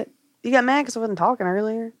little bit. You got mad because I wasn't talking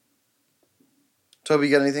earlier. Toby,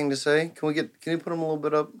 you got anything to say? Can you put him a little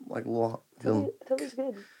bit up? Like a little. Toby's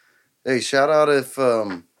good. Hey, shout out if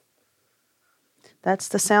That's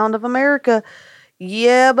the sound of America.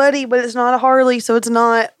 Yeah, buddy, but it's not a Harley, so it's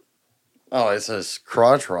not. Oh, it's a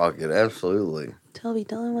crotch rocket, absolutely. Toby,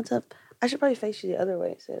 tell him what's up. I should probably face you the other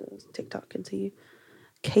way so TikTok can see you.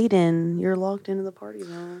 Caden, you're locked into the party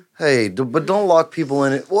zone. Hey, but don't lock people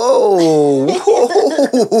in it. Whoa!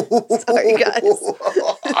 Whoa! Sorry, guys.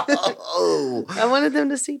 Oh. I wanted them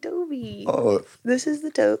to see Toby. Oh. This is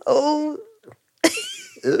the Toby. Oh. I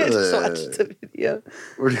just watched the video.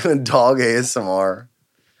 We're doing dog ASMR.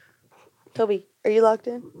 Toby, are you locked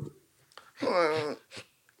in?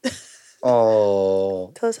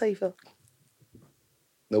 Oh. Tell us how you feel.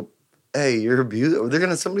 Nope. Hey, you're abused.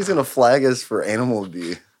 Somebody's gonna flag us for animal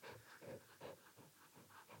abuse.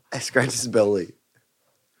 I scratch his belly.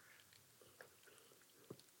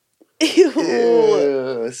 Ew.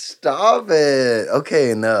 Ew, stop it.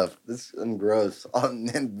 Okay, enough. I'm gross.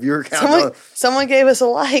 Viewer count. Someone gave us a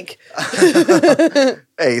like.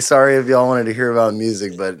 Hey, sorry if y'all wanted to hear about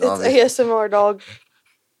music, but It's ASMR dog.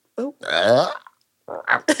 Oh.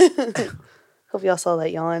 Hope y'all saw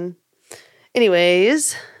that yawn.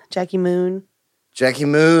 Anyways, Jackie Moon. Jackie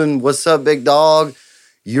Moon, what's up, big dog?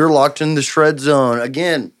 You're locked in the shred zone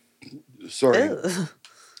again. Sorry. Ew.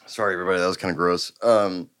 Sorry, everybody. That was kind of gross.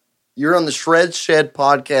 You're on the Shred Shed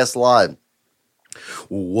podcast live.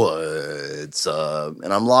 What's up?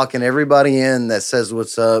 And I'm locking everybody in that says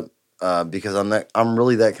what's up because I'm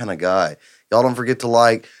really that kind of guy. Y'all don't forget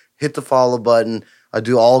to hit the follow button. I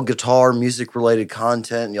do all guitar music related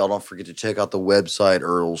content. And y'all don't forget to check out the website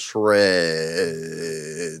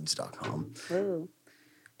earlshreds.com. Ooh.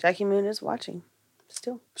 Jackie Moon is watching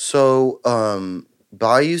still. So,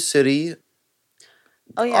 Bayou City.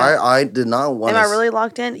 Oh, yeah. I did not want Am I really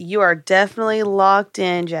locked in? You are definitely locked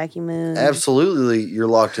in, Jackie Moon. Absolutely, you're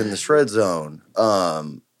locked in the shred zone.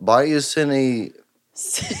 Bayou City.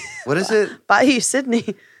 What is it? Bayou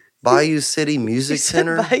Sydney. Bayou City Music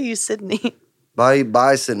Center? Bayou Sydney.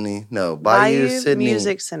 Bayou Sydney. No, Bayou Sydney.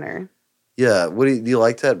 Music Center. Yeah. What do you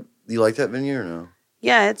like that? Do you like that venue or no?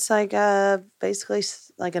 Yeah, it's like basically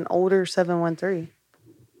like an older 713.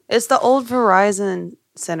 It's the old Verizon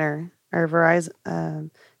Center. Or Verizon,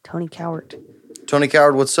 Tony Cowart. Tony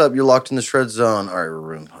Cowart, what's up? You're locked in the shred zone. All right,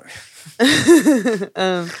 we're in.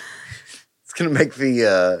 It's gonna make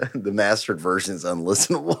the mastered versions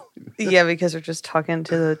unlistenable. Yeah, because we're just talking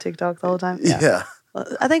to the TikTok the whole time. Yeah.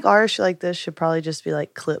 Well, I think ours like this should probably just be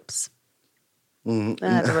like clips. Mm-hmm. I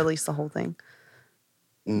have to release the whole thing.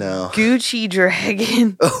 No. Gucci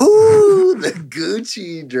Dragon. Ooh, the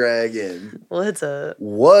Gucci Dragon. What's up?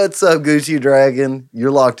 What's up, Gucci Dragon?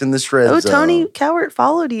 You're locked in the shred zone. Tony Cowart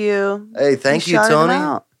followed you. Hey, thank you,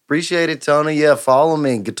 Tony. Appreciate it, Tony. Yeah, follow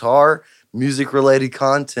me. Guitar, music-related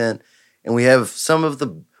content. And we have some of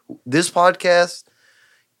this podcast.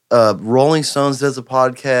 Rolling Stones does a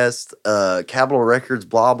podcast. Capitol Records,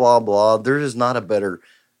 blah, blah, blah. There is not a better,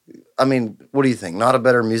 what do you think? Not a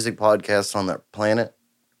better music podcast on the planet?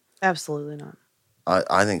 Absolutely not.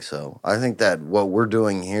 I think so. I think that what we're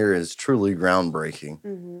doing here is truly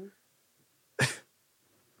groundbreaking.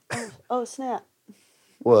 Mm-hmm. Oh, snap.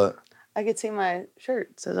 What? I could see my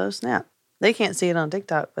shirt. It says, oh, snap. They can't see it on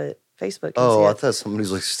TikTok, but Facebook can see Oh, it. I thought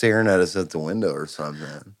somebody's staring at us at the window or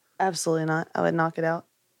something. Absolutely not. I would knock it out.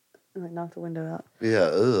 Knock the window out.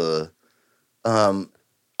 Yeah,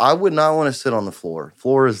 I would not want to sit on the floor.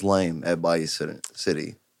 Floor is lame at Bayou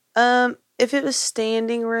City. If it was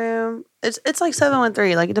standing room, it's like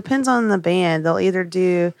 713. Like, it depends on the band. They'll either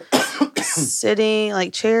do sitting,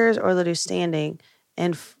 like chairs, or they'll do standing.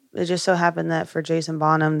 And it just so happened that for Jason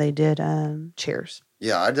Bonham, they did chairs.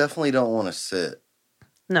 Yeah, I definitely don't want to sit.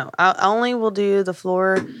 No, I only will do the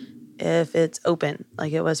floor if it's open,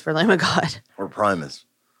 like it was for Lamb of God. Or Primus.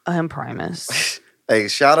 Primus. Hey,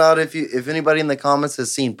 shout out if anybody in the comments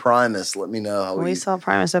has seen Primus, let me know how we saw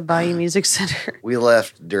Primus at Bayou Music Center. We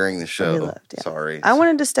left during the show. We left, yeah. Sorry. I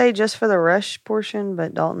wanted to stay just for the Rush portion,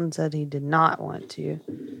 but Dalton said he did not want to.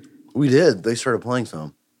 We did. They started playing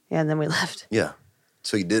some. Yeah, and then we left. Yeah.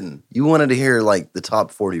 So you didn't. You wanted to hear the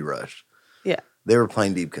top 40 Rush. Yeah. They were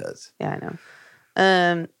playing deep cuts. Yeah, I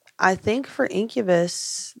know. I think for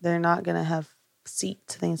Incubus, they're not going to have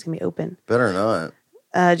seats. I think it's going to be open. Better not.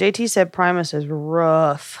 JT said Primus is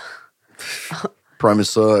rough. Primus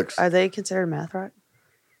sucks. Are they considered math rock?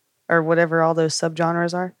 Or whatever all those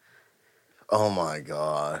subgenres are? Oh my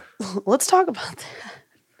God. Let's talk about that.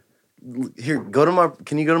 Here,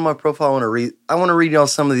 can you go to my profile? I want to read y'all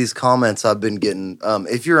some of these comments I've been getting.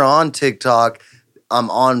 If you're on TikTok, I'm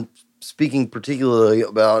on speaking particularly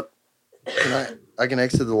about, I can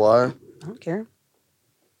exit the live. I don't care.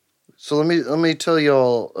 So let me tell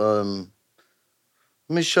y'all,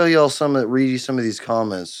 let me show y'all read you some of these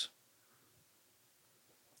comments.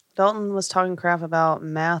 Dalton was talking crap about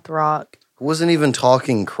math rock. I wasn't even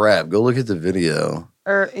talking crap. Go look at the video.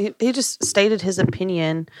 Or he just stated his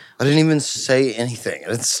opinion. I didn't even say anything. I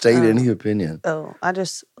didn't state any opinion. Oh, I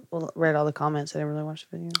just read all the comments. I didn't really watch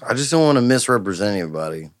the video. I just don't want to misrepresent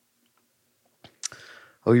anybody.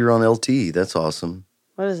 Oh, you're on LTE. That's awesome.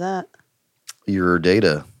 What is that? Your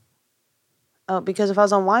data. Oh, because if I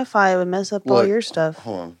was on Wi-Fi, it would mess up all your stuff.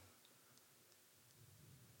 Hold on.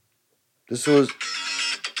 This was...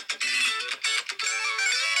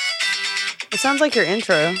 It sounds like your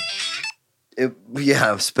intro.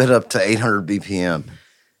 Yeah, sped up to 800 BPM.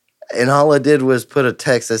 And all I did was put a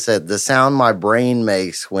text that said, the sound my brain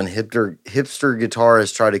makes when hipster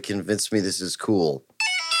guitarists try to convince me this is cool.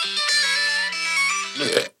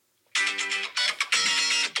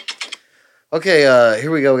 Okay,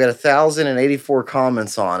 here we go. We got 1,084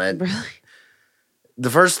 comments on it. Really?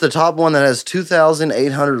 The top one that has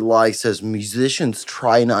 2,800 likes says musicians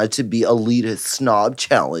try not to be elitist snob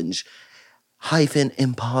challenge -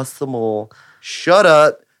 impossible. Shut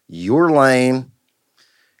up. You're lame.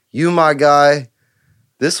 You, my guy.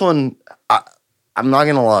 This one, I'm not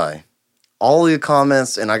going to lie. All the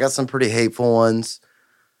comments, and I got some pretty hateful ones.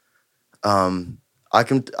 I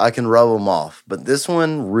can rub them off, but this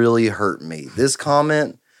one really hurt me. This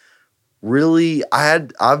comment really,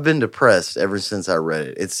 I've been depressed ever since I read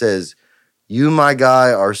it. It says, "You, my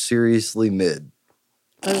guy, are seriously mid."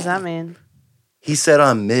 What does that mean? He said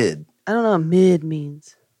I'm mid. I don't know what mid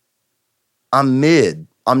means. I'm mid.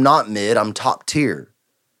 I'm not mid. I'm top tier.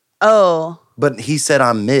 Oh. But he said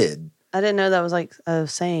I'm mid. I didn't know that was like a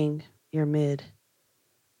saying. You're mid.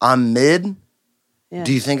 I'm mid? Yeah.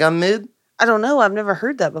 Do you think I'm mid? I don't know. I've never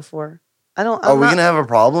heard that before. Are we going to have a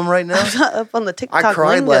problem right now? I'm not up on the TikTok I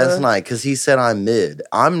cried lingo. last night because he said I'm mid.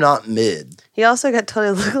 I'm not mid. He also got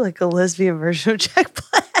told he looked like a lesbian version of Jack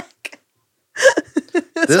Black.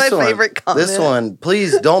 That's my favorite comment. This one,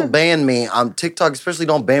 please don't ban me. I'm TikTok, especially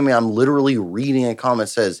don't ban me. I'm literally reading a comment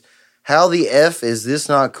that says, "How the F is this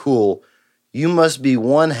not cool? You must be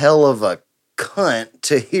one hell of a cunt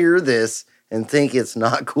to hear this and think it's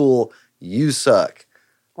not cool. You suck."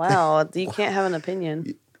 Wow, you can't have an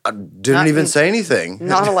opinion. I didn't even say anything.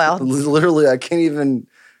 Not allowed. Literally, I can't even.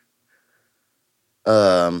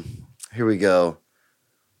 Here we go.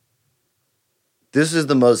 This is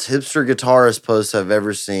the most hipster guitarist post I've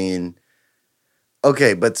ever seen.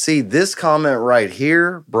 Okay, but see, this comment right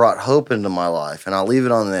here brought hope into my life, and I'll leave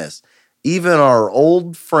it on this. Even our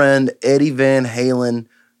old friend Eddie Van Halen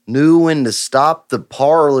knew when to stop the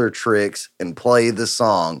parlor tricks and play the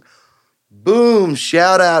song. Boom!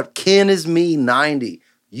 Shout out Ken is me 90.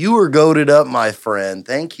 You were goated up, my friend.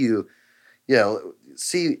 Thank you. Yeah,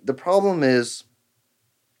 see, the problem is,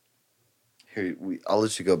 here, I'll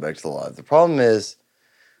let you go back to the live. The problem is,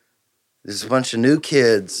 there's a bunch of new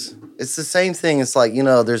kids. It's the same thing. It's like,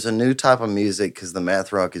 there's a new type of music because the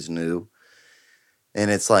math rock is new. And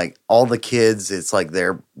it's like all the kids, it's like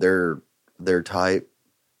their type.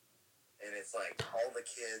 And it's like all the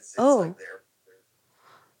kids, it's like their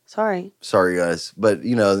Sorry, guys. But,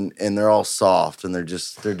 and they're all soft and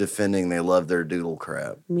they're defending. They love their doodle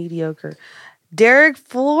crap. Mediocre. Derek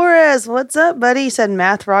Flores, what's up, buddy? He said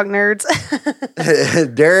math rock nerds.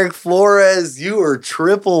 Derek Flores, you are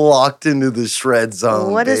triple locked into the shred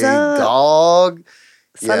zone. What is up? Dog?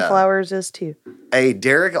 Sunflowers is too. Hey,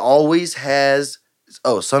 Derek always has...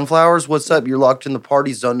 Oh, Sunflowers, what's up? You're locked in the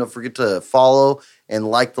party zone. Don't forget to follow and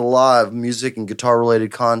like the live music and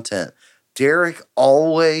guitar-related content. Derek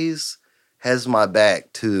always has my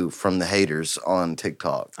back, too, from the haters on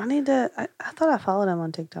TikTok. I thought I followed him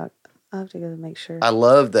on TikTok. I'll have to go make sure. I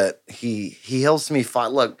love that he helps me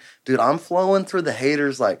fight. Look, dude, I'm flowing through the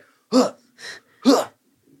haters like, there's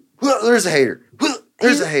a hater.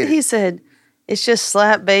 There's a hater. He said, it's just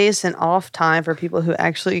slap bass and off time for people who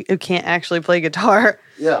can't actually play guitar.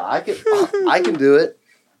 Yeah, I can do it.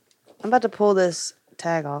 I'm about to pull this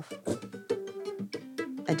tag off.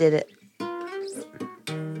 I did it.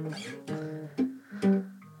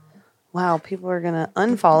 Wow, people are going to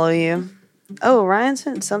unfollow you. Oh, Ryan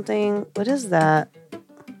sent something. What is that?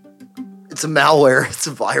 It's a malware. It's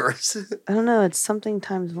a virus. I don't know. It's something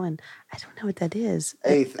times one. I don't know what that is.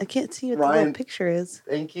 Hey, I can't see what Ryan, the little picture is.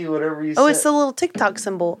 Thank you, whatever you Oh, said. it's the little TikTok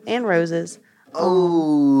symbol and roses.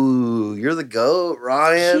 Oh, you're the GOAT,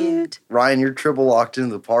 Ryan. Cute. Ryan, you're triple locked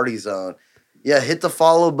into the party zone. Yeah, hit the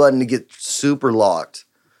follow button to get super locked.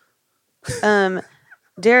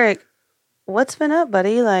 Derek, what's been up,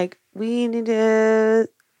 buddy? Like, we need to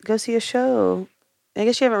go see a show. I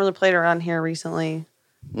guess you haven't really played around here recently.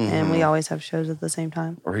 Mm-hmm. And we always have shows at the same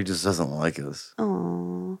time. Or he just doesn't like us.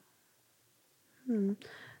 Oh.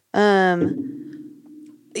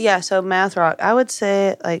 Yeah, so math rock. I would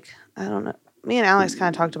say, like, I don't know. Me and Alex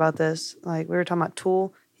kind of talked about this. Like, we were talking about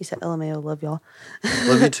Tool. He said, LMAO, love y'all.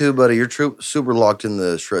 Love you too, buddy. You're super locked in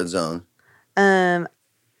the shred zone. I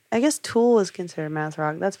guess Tool is considered math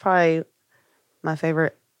rock. That's probably my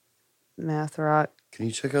favorite math rock. Can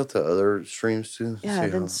you check out the other streams too? Yeah,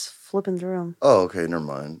 I've been flipping through them. Oh, okay, never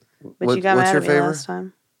mind. But you got mad at me last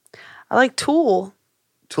time. I like Tool.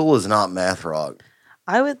 Tool is not math rock.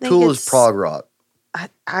 I would think Tool is prog rock.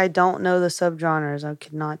 I don't know the subgenres. I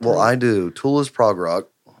could not tell Well, I do. Tool is prog rock.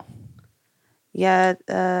 Yeah,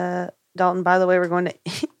 Dalton, by the way, we're going to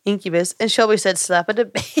Incubus. And Shelby said, slap at the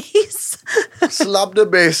bass. Slap the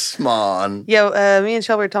bass, man. Yeah, me and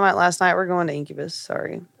Shelby were talking about last night. We're going to Incubus.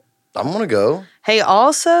 Sorry. I'm going to go. Hey,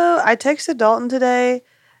 also, I texted Dalton today.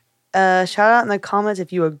 shout out in the comments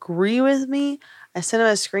if you agree with me. I sent him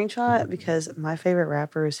a screenshot because my favorite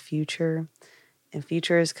rapper is Future, and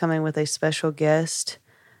Future is coming with a special guest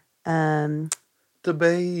The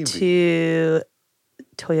baby. to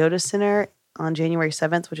Toyota Center on January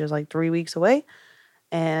 7th, which is like 3 weeks away.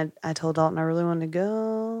 And I told Dalton I really wanted to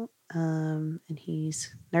go, and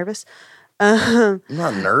he's nervous. I'm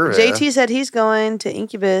not nervous. JT said he's going to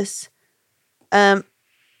Incubus.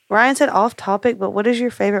 Ryan said off topic, but what is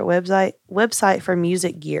your favorite website for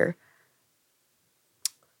music gear?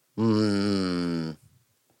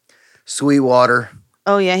 Sweetwater.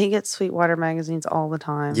 Oh yeah, he gets Sweetwater magazines all the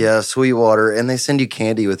time. Yeah, Sweetwater, and they send you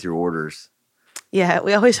candy with your orders. Yeah,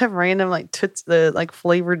 we always have random the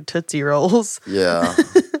flavored Tootsie Rolls. Yeah.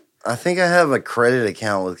 I think I have a credit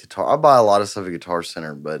account with Guitar. I buy a lot of stuff at Guitar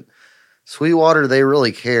Center, but Sweetwater, they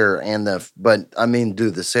really care. But I mean,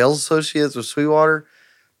 dude, the sales associates with Sweetwater,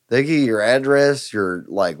 they get your address,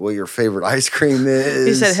 what your favorite ice cream is.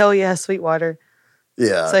 He said, "Hell yeah, Sweetwater."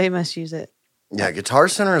 Yeah. So he must use it. Yeah, Guitar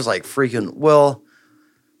Center is like freaking. Well,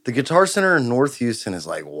 the Guitar Center in North Houston is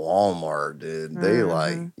like Walmart, dude. They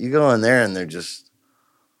you go in there and they're just.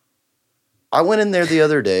 I went in there the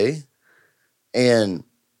other day, and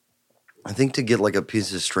I think to get like a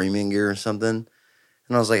piece of streaming gear or something.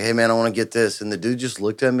 And I was like, hey, man, I want to get this. And the dude just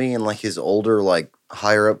looked at me, and like his older, like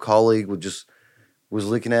higher up colleague was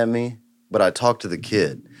looking at me. But I talked to the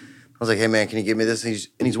kid. I was like, hey, man, can you get me this? And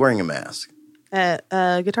he's wearing a mask. At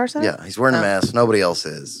Guitar Center? Yeah, he's wearing a mask. Nobody else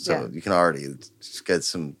is. So Yeah. you can already just get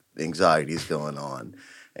some anxieties going on.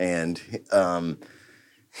 And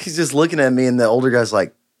he's just looking at me, and the older guy's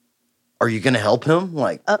like, are you going to help him?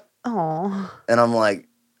 Like, oh. And I'm like,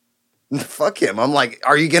 fuck him. I'm like,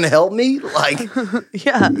 are you going to help me? Like,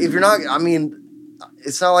 Yeah. if you're not, I mean,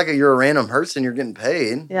 it's not like you're a random person. You're getting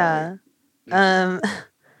paid. Yeah. Yeah,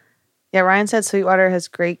 Ryan said Sweetwater has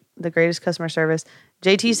the greatest customer service.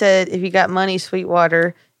 JT said if you got money,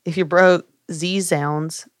 Sweetwater. If you broke,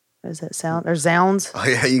 Z-Sounds. What is that sound? Or Zounds? Oh,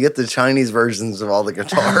 yeah. You get the Chinese versions of all the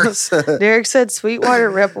guitars. Derek said Sweetwater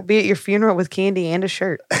rep will be at your funeral with candy and a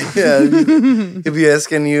shirt. Yeah. He'll be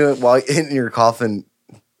asking you while in your coffin,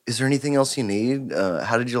 is there anything else you need?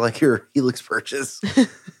 How did you like your Helix purchase?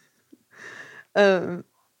 That's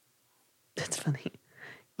funny.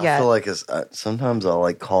 Yeah. I feel like sometimes I'll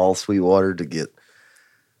like call Sweetwater to get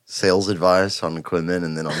sales advice on equipment,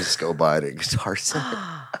 and then I'll just go buy it at Guitar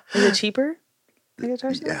Center. Is it cheaper? The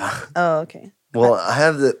Guitar Center? Yeah. Oh, okay. Well, I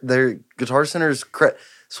have their Guitar Center's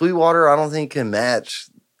Sweetwater. I don't think can match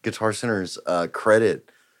Guitar Center's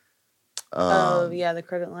credit. The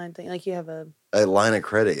credit line thing. Like you have a line of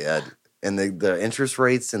credit, yeah, and the interest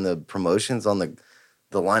rates and the promotions on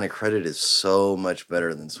the line of credit is so much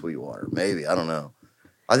better than Sweetwater. Maybe, I don't know.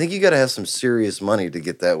 I think you got to have some serious money to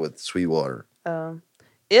get that with Sweetwater.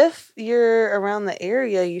 If you're around the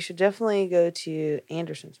area, you should definitely go to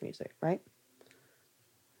Anderson's Music, right?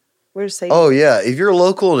 Where's Sadie? Oh yeah, if you're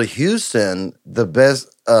local to Houston, the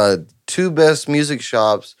best two best music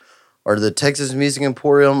shops are the Texas Music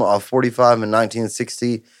Emporium off 45 and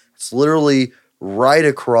 1960. It's literally right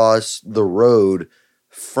across the road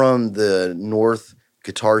from the North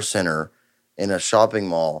Guitar Center in a shopping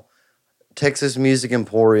mall. Texas Music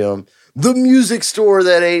Emporium, the music store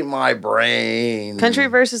that ate my brain. Country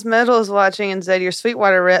versus Metal is watching and said your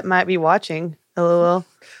Sweetwater rep might be watching. LOL.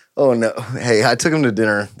 Oh no! Hey, I took him to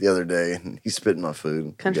dinner the other day, and he spit in my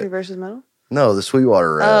food. Country versus Metal? No, the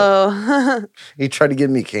Sweetwater rep. Oh. He tried to give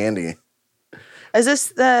me candy. Is this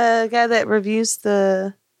the guy that reviews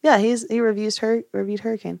the? Yeah, he reviewed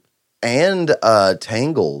Hurricane And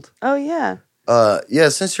Tangled. Oh yeah. Yeah.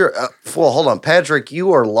 Since you're well, hold on, Patrick.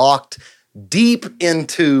 You are locked deep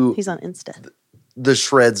into. He's on Insta. The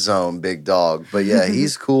shred zone, big dog. But yeah,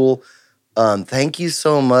 he's cool. Thank you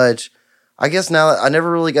so much. I guess now I never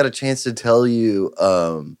really got a chance to tell you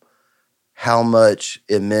how much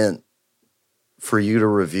it meant for you to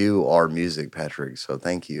review our music, Patrick. So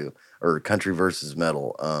thank you. Or Country versus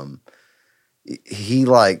Metal. He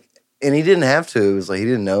and he didn't have to. It was like he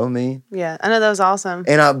didn't know me. Yeah, I know that was awesome.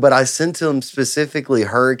 But I sent to him specifically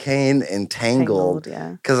Hurricane and Tangled.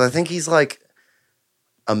 Yeah. Because I think he's like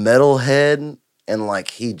a metalhead. And like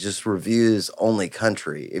he just reviews only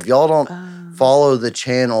country. If y'all don't follow the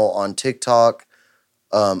channel on TikTok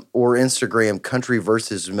or Instagram, Country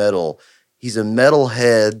versus Metal, he's a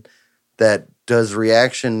metalhead that does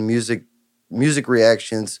music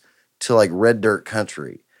reactions to like Red Dirt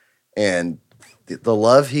country, and the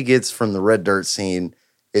love he gets from the Red Dirt scene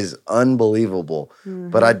is unbelievable. Mm-hmm.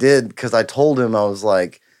 But I did because I told him I was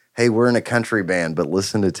like, "Hey, we're in a country band, but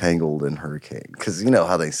listen to Tangled and Hurricane because you know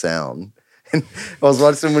how they sound." And I was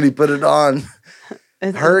watching when he put it on.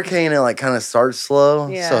 Hurricane, it like kind of starts slow.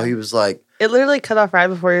 Yeah. So he was like, It literally cut off right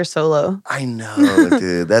before your solo. I know,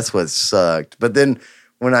 dude. That's what sucked. But then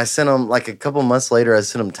when I sent him, like a couple months later, I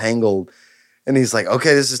sent him Tangled. And he's like,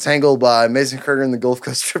 okay, this is Tangled by Mason Kruger and the Gulf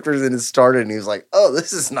Coast Drifters. And it started. And he was like, oh,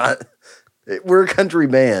 this is not. We're a country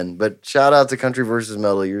band. But shout out to Country versus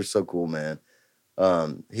Metal. You're so cool, man.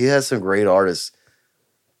 He has some great artists.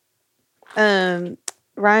 Ryan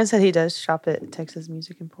said he does shop at Texas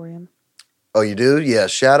Music Emporium. Oh, you do? Yeah.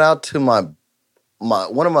 Shout out to my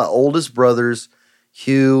one of my oldest brothers,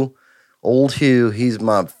 Hugh. Old Hugh. He's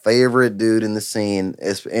my favorite dude in the scene.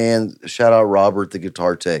 And shout out Robert, the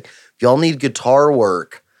guitar tech. If y'all need guitar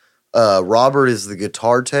work, Robert is the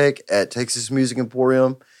guitar tech at Texas Music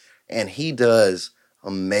Emporium, and he does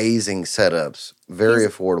amazing setups. Very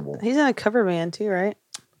affordable. He's in a cover band too, right?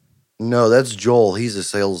 No, that's Joel. He's a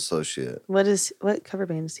sales associate. What cover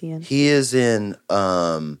band is he in? He is in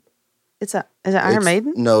Is it Iron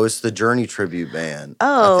Maiden? No, it's the Journey tribute band.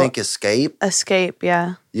 Oh. I think Escape. Escape,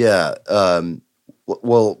 yeah. Yeah.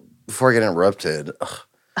 Well, before I get interrupted,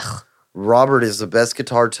 Robert is the best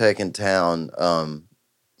guitar tech in town,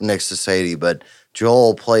 next to Sadie, but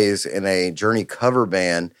Joel plays in a Journey cover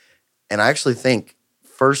band, and I actually think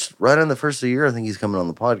right in the first of the year, I think he's coming on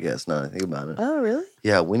the podcast now that I think about it. Oh, really?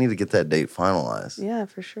 Yeah, we need to get that date finalized. Yeah,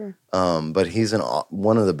 for sure. But he's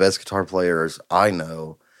one of the best guitar players I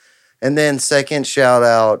know. And then second, shout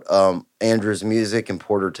out Andrew's Music in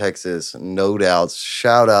Porter, Texas. No doubts.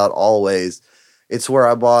 Shout out always. It's where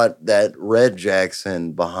I bought that red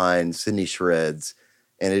Jackson behind Sydney Shreds,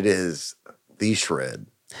 and it is the shred.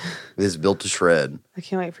 It is built to shred. I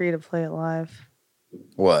can't wait for you to play it live.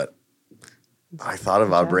 What? I thought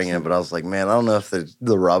about bringing it, but I was like, man, I don't know if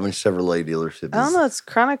the Robin Chevrolet dealership is... I don't know. It's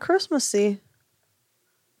kind of Christmassy.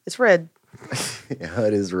 It's red. Yeah,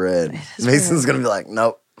 it is red. Mason's going to be like,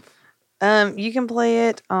 nope. You can play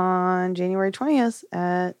it on January 20th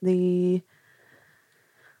at the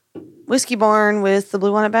Whiskey Barn with the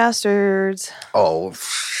Blue Bonnet Bastards. Oh,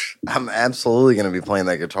 I'm absolutely going to be playing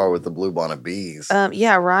that guitar with the Blue Bonnet Bees.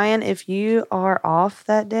 Yeah, Ryan, if you are off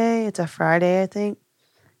that day, it's a Friday, I think.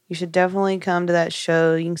 You should definitely come to that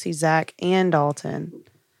show. You can see Zach and Dalton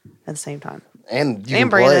at the same time. And you can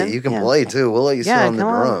play. You can play too. We'll let you sit on the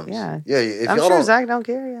drums. Yeah. If I'm sure Zach don't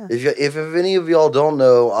care. Yeah. If any of y'all don't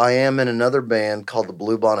know, I am in another band called the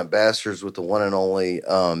Blue Bonnet Bastards with the one and only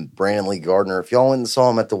Brandon Lee Gardner. If y'all went and saw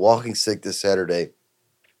him at the Walking Stick this Saturday,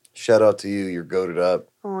 shout out to you. You're goated up.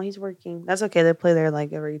 Oh, he's working. That's okay. They play there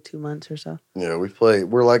like every 2 months or so. Yeah, we play.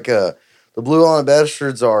 We're like the Blue Bonnet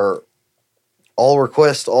Bastards are all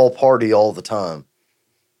request, all party, all the time.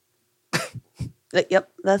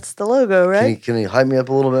 Yep, that's the logo, right? Can you hype me up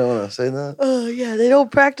a little bit when I say that? Oh, yeah. They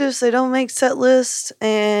don't practice. They don't make set lists.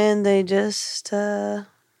 And they just,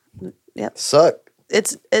 yep. Suck.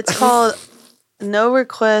 It's called No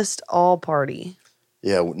Request, All Party.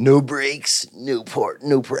 Yeah, no breaks, no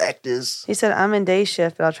practice. He said, I'm in day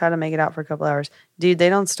shift, but I'll try to make it out for a couple hours. Dude, they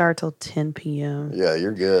don't start till 10 p.m. Yeah,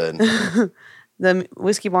 you're good. The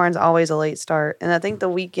Whiskey Barn's always a late start. And I think the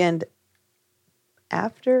weekend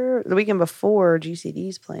before,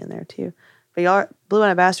 GCD's playing there too. But Blue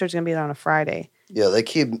Bonnet Bastards going to be there on a Friday. Yeah, they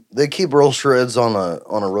keep Roll Shreds on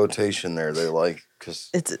a rotation there. They like, because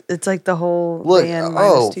it's like the whole look. band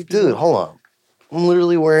Oh, two people. dude, hold on. I'm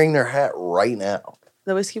literally wearing their hat right now.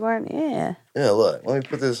 The Whiskey Barn, yeah. Yeah, look. Let me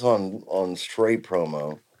put this on straight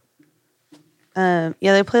promo. Yeah,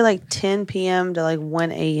 they play like 10 p.m. to like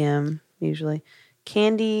 1 a.m. usually.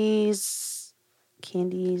 Candy's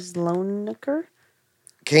Lonecker?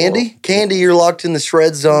 Candy, you're locked in the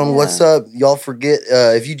Shred Zone. Yeah. What's up? Y'all forget,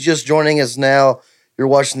 if you're just joining us now, you're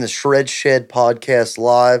watching the Shred Shed podcast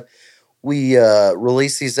live. We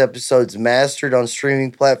release these episodes mastered on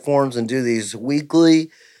streaming platforms and do these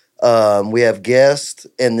weekly. We have guests.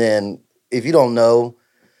 And then, if you don't know,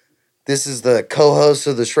 this is the co-host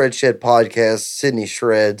of the Shred Shed podcast, Sydney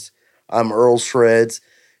Shreds. I'm Earl Shreds.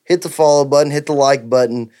 Hit the follow button, hit the like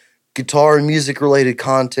button. Guitar and music related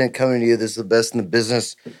content coming to you. This is the best in the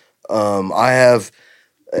business. I have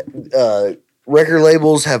record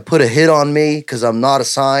labels have put a hit on me because I'm not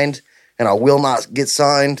assigned and I will not get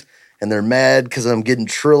signed. And they're mad because I'm getting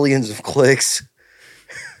trillions of clicks.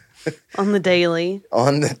 On the daily.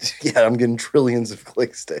 I'm getting trillions of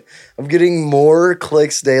clicks. I'm getting more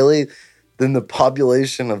clicks daily than the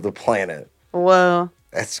population of the planet. Whoa.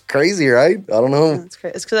 That's crazy, right? I don't know. That's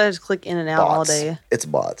crazy. It's because I just click in and out all day. It's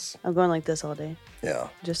bots. I'm going like this all day. Yeah.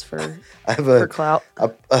 Just for I have for clout.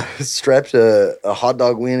 I strapped a hot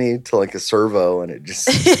dog weenie to like a servo and it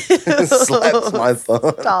just slaps my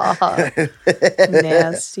thumb. Stop.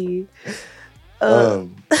 Nasty.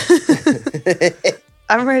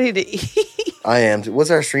 I'm ready to eat. I am.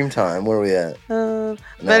 What's our stream time? Where are we at?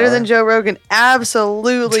 Better than Joe Rogan.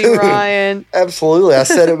 Absolutely, Dude, Ryan. Absolutely. I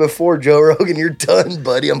said it before. Joe Rogan, you're done,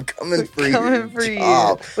 buddy. I'm coming for you. Coming for you.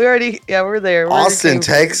 We already, we're there. We already Austin, came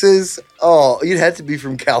for you. Texas. Oh, you'd have to be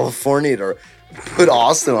from California to put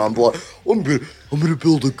Austin on block. I'm gonna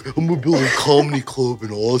build a comedy club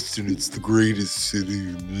in Austin. It's the greatest city.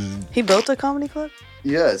 Man. He built a comedy club?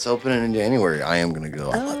 Yeah, it's opening in January. I am gonna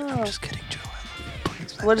go. Oh. I'm just kidding, Joe.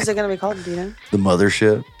 What is it going to be called, do you know? The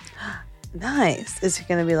Mothership. Nice. Is it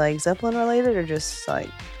going to be like Zeppelin related or just like...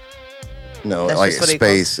 No, That's like just what he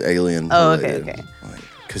space alien. Oh, okay, related. okay.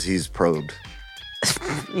 Because he's probed.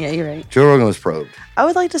 Yeah, you're right. Joe Rogan was probed. I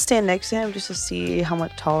would like to stand next to him just to see how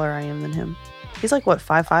much taller I am than him. He's like, what,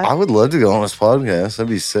 5'5"? I would love to go on his podcast. That'd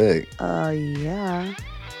be sick. Yeah.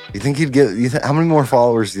 You think he'd get? How many more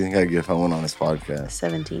followers do you think I'd get if I went on his podcast?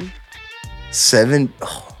 17. 7.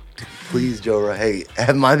 Oh, dude, please, Joe. Hey,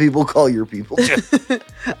 have my people call your people.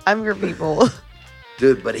 I'm your people.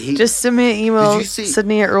 Dude, but he Just send me an email, Did you see-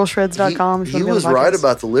 Sydney@earlshreds.com. He was right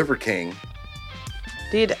about the Liver King.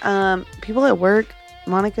 Dude, people at work,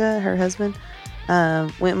 Monica, her husband,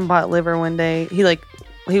 went and bought liver one day. He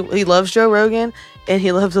loves Joe Rogan and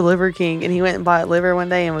he loves the Liver King, and he went and bought liver one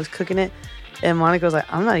day and was cooking it. And Monica was like,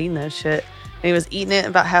 I'm not eating that shit. And he was eating it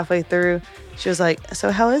about halfway through. She was like,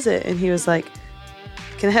 so how is it? And he was like,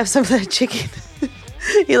 can I have some of that chicken?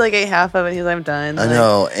 He like ate half of it. He's like, I'm done. I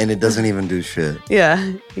know, and it doesn't even do shit.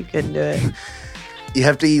 Yeah, he couldn't do it. You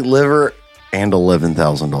have to eat liver and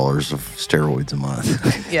 $11,000 of steroids a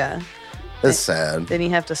month. Yeah. That's sad. Then you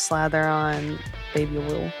have to slather on baby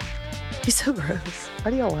oil. He's so gross.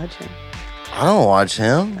 Why do y'all watch him? I don't watch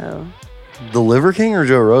him. Oh. The Liver King or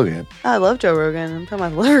Joe Rogan? I love Joe Rogan. I'm talking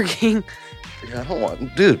about the Liver King. Yeah, I don't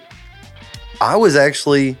want. Dude, I was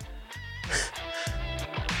actually.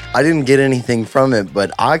 I didn't get anything from it,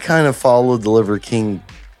 but I kind of followed the Liver King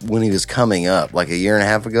when he was coming up, like a year and a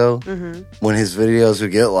half ago, when his videos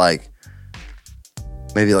would get like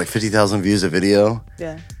maybe like 50,000 views a video.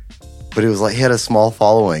 Yeah. But it was like he had a small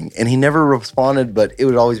following, and he never responded. But it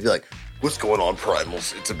would always be like, "What's going on,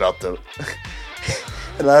 Primals? It's about the."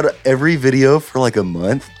 And every video for like a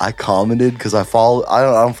month, I commented because I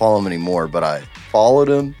don't follow him anymore, but I followed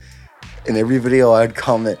him. In every video, I'd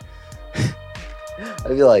comment. I'd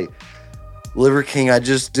be like, "Liver King, I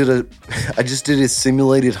just did a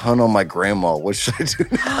simulated hunt on my grandma. What should I do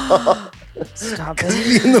now?" Stop Be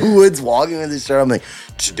it. in the woods walking with his shirt. I'm like,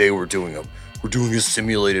 "Today we're doing a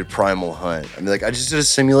simulated primal hunt." I'm like, "I just did a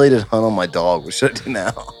simulated hunt on my dog. What should I do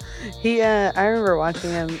now?" I remember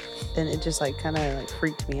watching him, and it just like kind of like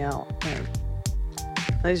freaked me out.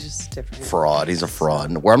 Like, it's just different. Fraud. He's a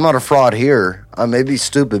fraud. Well, I'm not a fraud here. I may be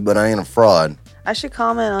stupid, but I ain't a fraud. I should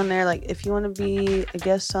comment on there, like, if you want to be a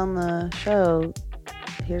guest on the show,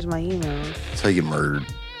 here's my email. That's how you murdered.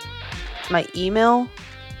 My email?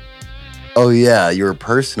 Oh yeah, your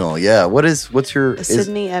personal. Yeah. What's your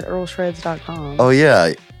Sydney@earlshreds.com. Oh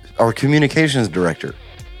yeah, our communications director.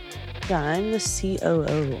 Yeah, I'm the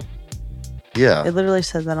COO. Yeah. It literally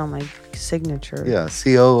says that on my signature. Yeah,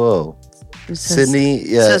 COO. It says, Sydney,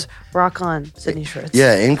 yeah. It says, rock on, Sydney Shreds.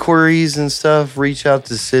 Yeah, inquiries and stuff, reach out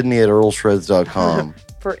to Sydney@earlshreds.com.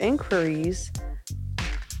 For inquiries.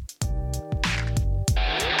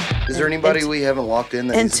 Is there anybody we haven't locked in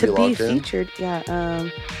that And needs to to be be locked in? featured,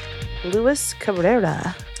 Luis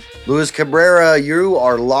Cabrera. Luis Cabrera, you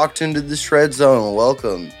are locked into the Shred Zone.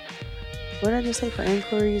 Welcome. What did I just say for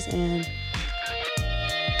inquiries and...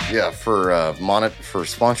 Yeah, for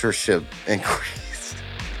sponsorship inquiries.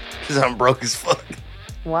 Because I'm broke as fuck.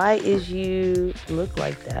 Why is you look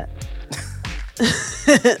like that?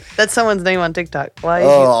 That's someone's name on TikTok.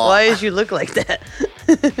 Why is you look like that?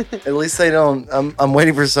 At least they don't. I'm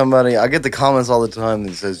waiting for somebody. I get the comments all the time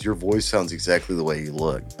that says your voice sounds exactly the way you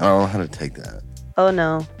look. I don't know how to take that. Oh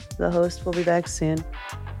no, the host will be back soon.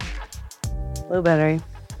 Low battery.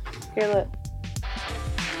 Here, look.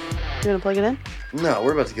 You wanna plug it in? No,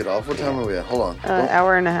 we're about to get off. What time are we at? Hold on.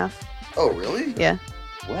 Hour and a half. Oh, really? Yeah.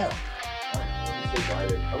 Wow.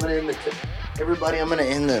 I'm gonna end everybody. I'm gonna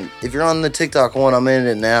end them. If you're on the TikTok one, I'm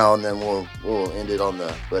ending it now, and then we'll end it on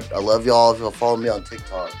the. But I love y'all. If you'll follow me on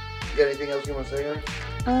TikTok. You got anything else you want to say, Aaron?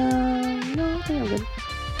 No, I think I'm good.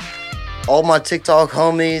 All my TikTok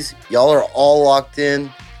homies, y'all are all locked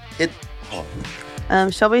in.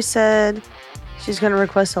 Shelby said she's gonna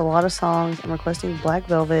request a lot of songs. I'm requesting Black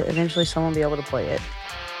Velvet. Eventually, someone will be able to play it.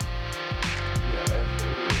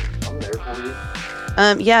 I'm there for you.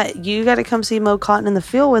 Yeah, you got to come see Mo Cotton in the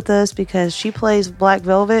field with us because she plays Black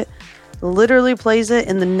Velvet, literally plays it,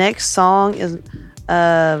 and the next song is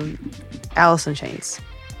Alice in Chains.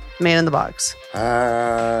 Man in the Box.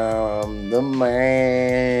 I'm the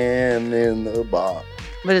man in the box.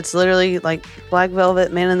 But it's literally like Black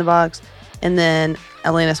Velvet, Man in the Box, and then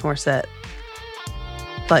Alanis Morissette.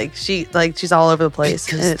 She's all over the place.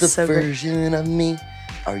 Because and it's the so great. version of me,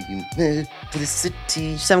 are you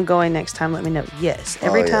simplicity? So I'm going next time. Let me know. Yes.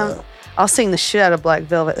 Every Oh, time yeah. I'll sing the shit out of Black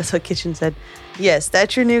Velvet. That's what Kitchen said. Yes,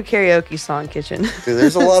 that's your new karaoke song, Kitchen. Dude,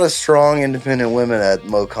 there's a lot of strong, independent women at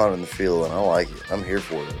MoCon in the field, and I like it. I'm here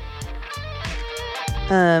for it.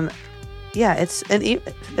 Yeah,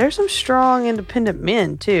 there's some strong, independent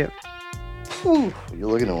men too. Whew, you're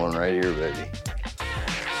looking at one right here, baby.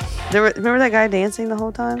 Remember that guy dancing the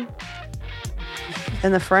whole time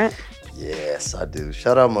in the front? Yes, I do.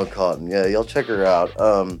 Shout out Mo Cotton. Yeah, y'all check her out.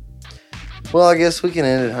 Well, I guess we can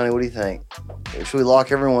end it, honey. What do you think? Should we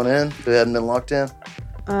lock everyone in who hadn't been locked in?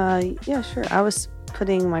 Yeah, sure. I was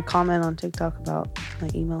putting my comment on TikTok about my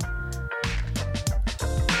email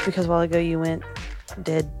because a while ago you went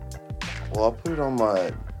dead. Well, I'll put it on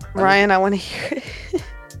my... Ryan, I want to hear it.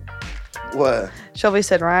 What? Shelby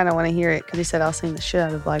said, Ryan, I want to hear it because he said I'll sing the shit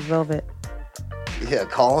out of Black Velvet. Yeah,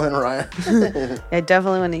 call in, Ryan. I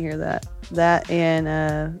definitely want to hear that. That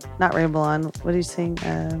and not Ramble On. What do you sing?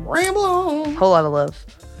 Ramble on. Whole Lot of Love.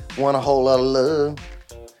 Want a whole lot of love.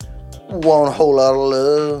 Want a whole lot of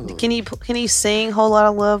love. Can you sing Whole Lot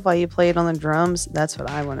of Love while you play it on the drums? That's what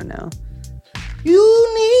I want to know. You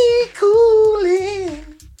need cooling.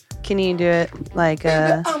 Can you do it like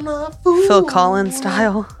Baby, I'm not fooling. Phil Collins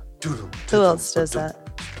style? Who else does that?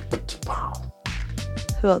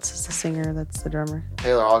 Who else is the singer that's the drummer?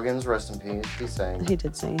 Taylor Hawkins, rest in peace. He sang. He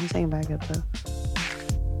did sing. He sang backup though.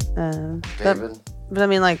 David. But I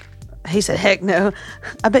mean, like, he said, heck no.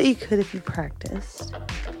 I bet you could if you practiced.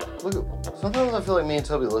 Look, sometimes I feel like me and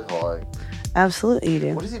Toby look alike. Absolutely, you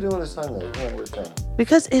do. What is he doing with his tongue, though? He's doing a weird thing.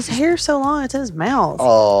 Because his hair's so long, it's in his mouth.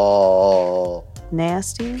 Oh.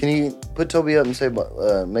 Nasty. Can you put Toby up and say bye?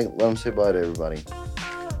 Let him say bye to everybody.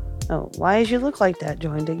 Oh, why did you look like that?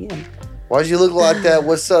 Joined again. Why'd you look like that?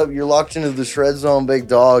 What's up? You're locked into the Shred Zone, big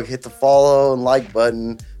dog. Hit the follow and like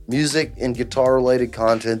button. Music and guitar related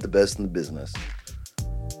content, the best in the business.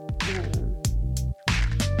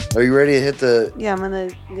 Are you ready to hit the... Yeah, I'm going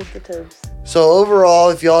to get the toes. So overall,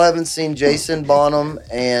 if y'all haven't seen Jason Bonham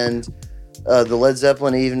and the Led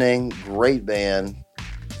Zeppelin Evening, great band.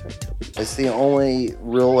 It's the only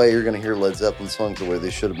real way you're going to hear Led Zeppelin songs the way they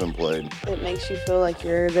should have been played. It makes you feel like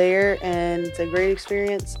you're there, and it's a great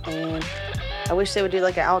experience. And I wish they would do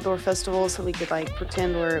like an outdoor festival so we could like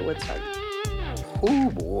pretend we're at Woodstock. Oh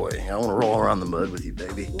boy, I want to roll around the mud with you,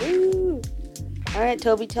 baby. Woo! All right,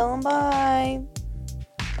 Toby, tell them bye.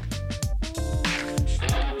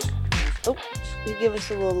 Oh, you give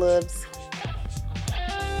us a little loves.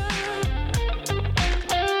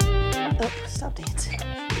 Oh, stop dancing.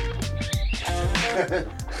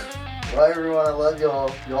 Bye, everyone. I love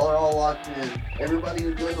y'all. Y'all are all locked in. Everybody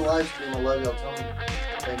who joined the live stream, I love y'all. Tell me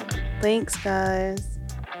thank you. Thanks, guys.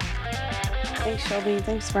 Thanks, Shelby.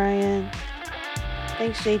 Thanks, Brian.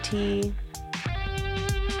 Thanks, JT.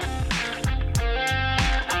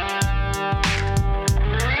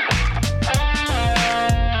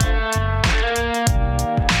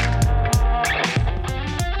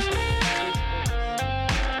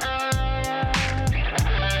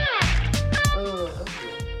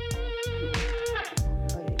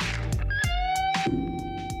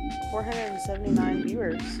 $479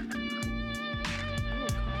 viewers.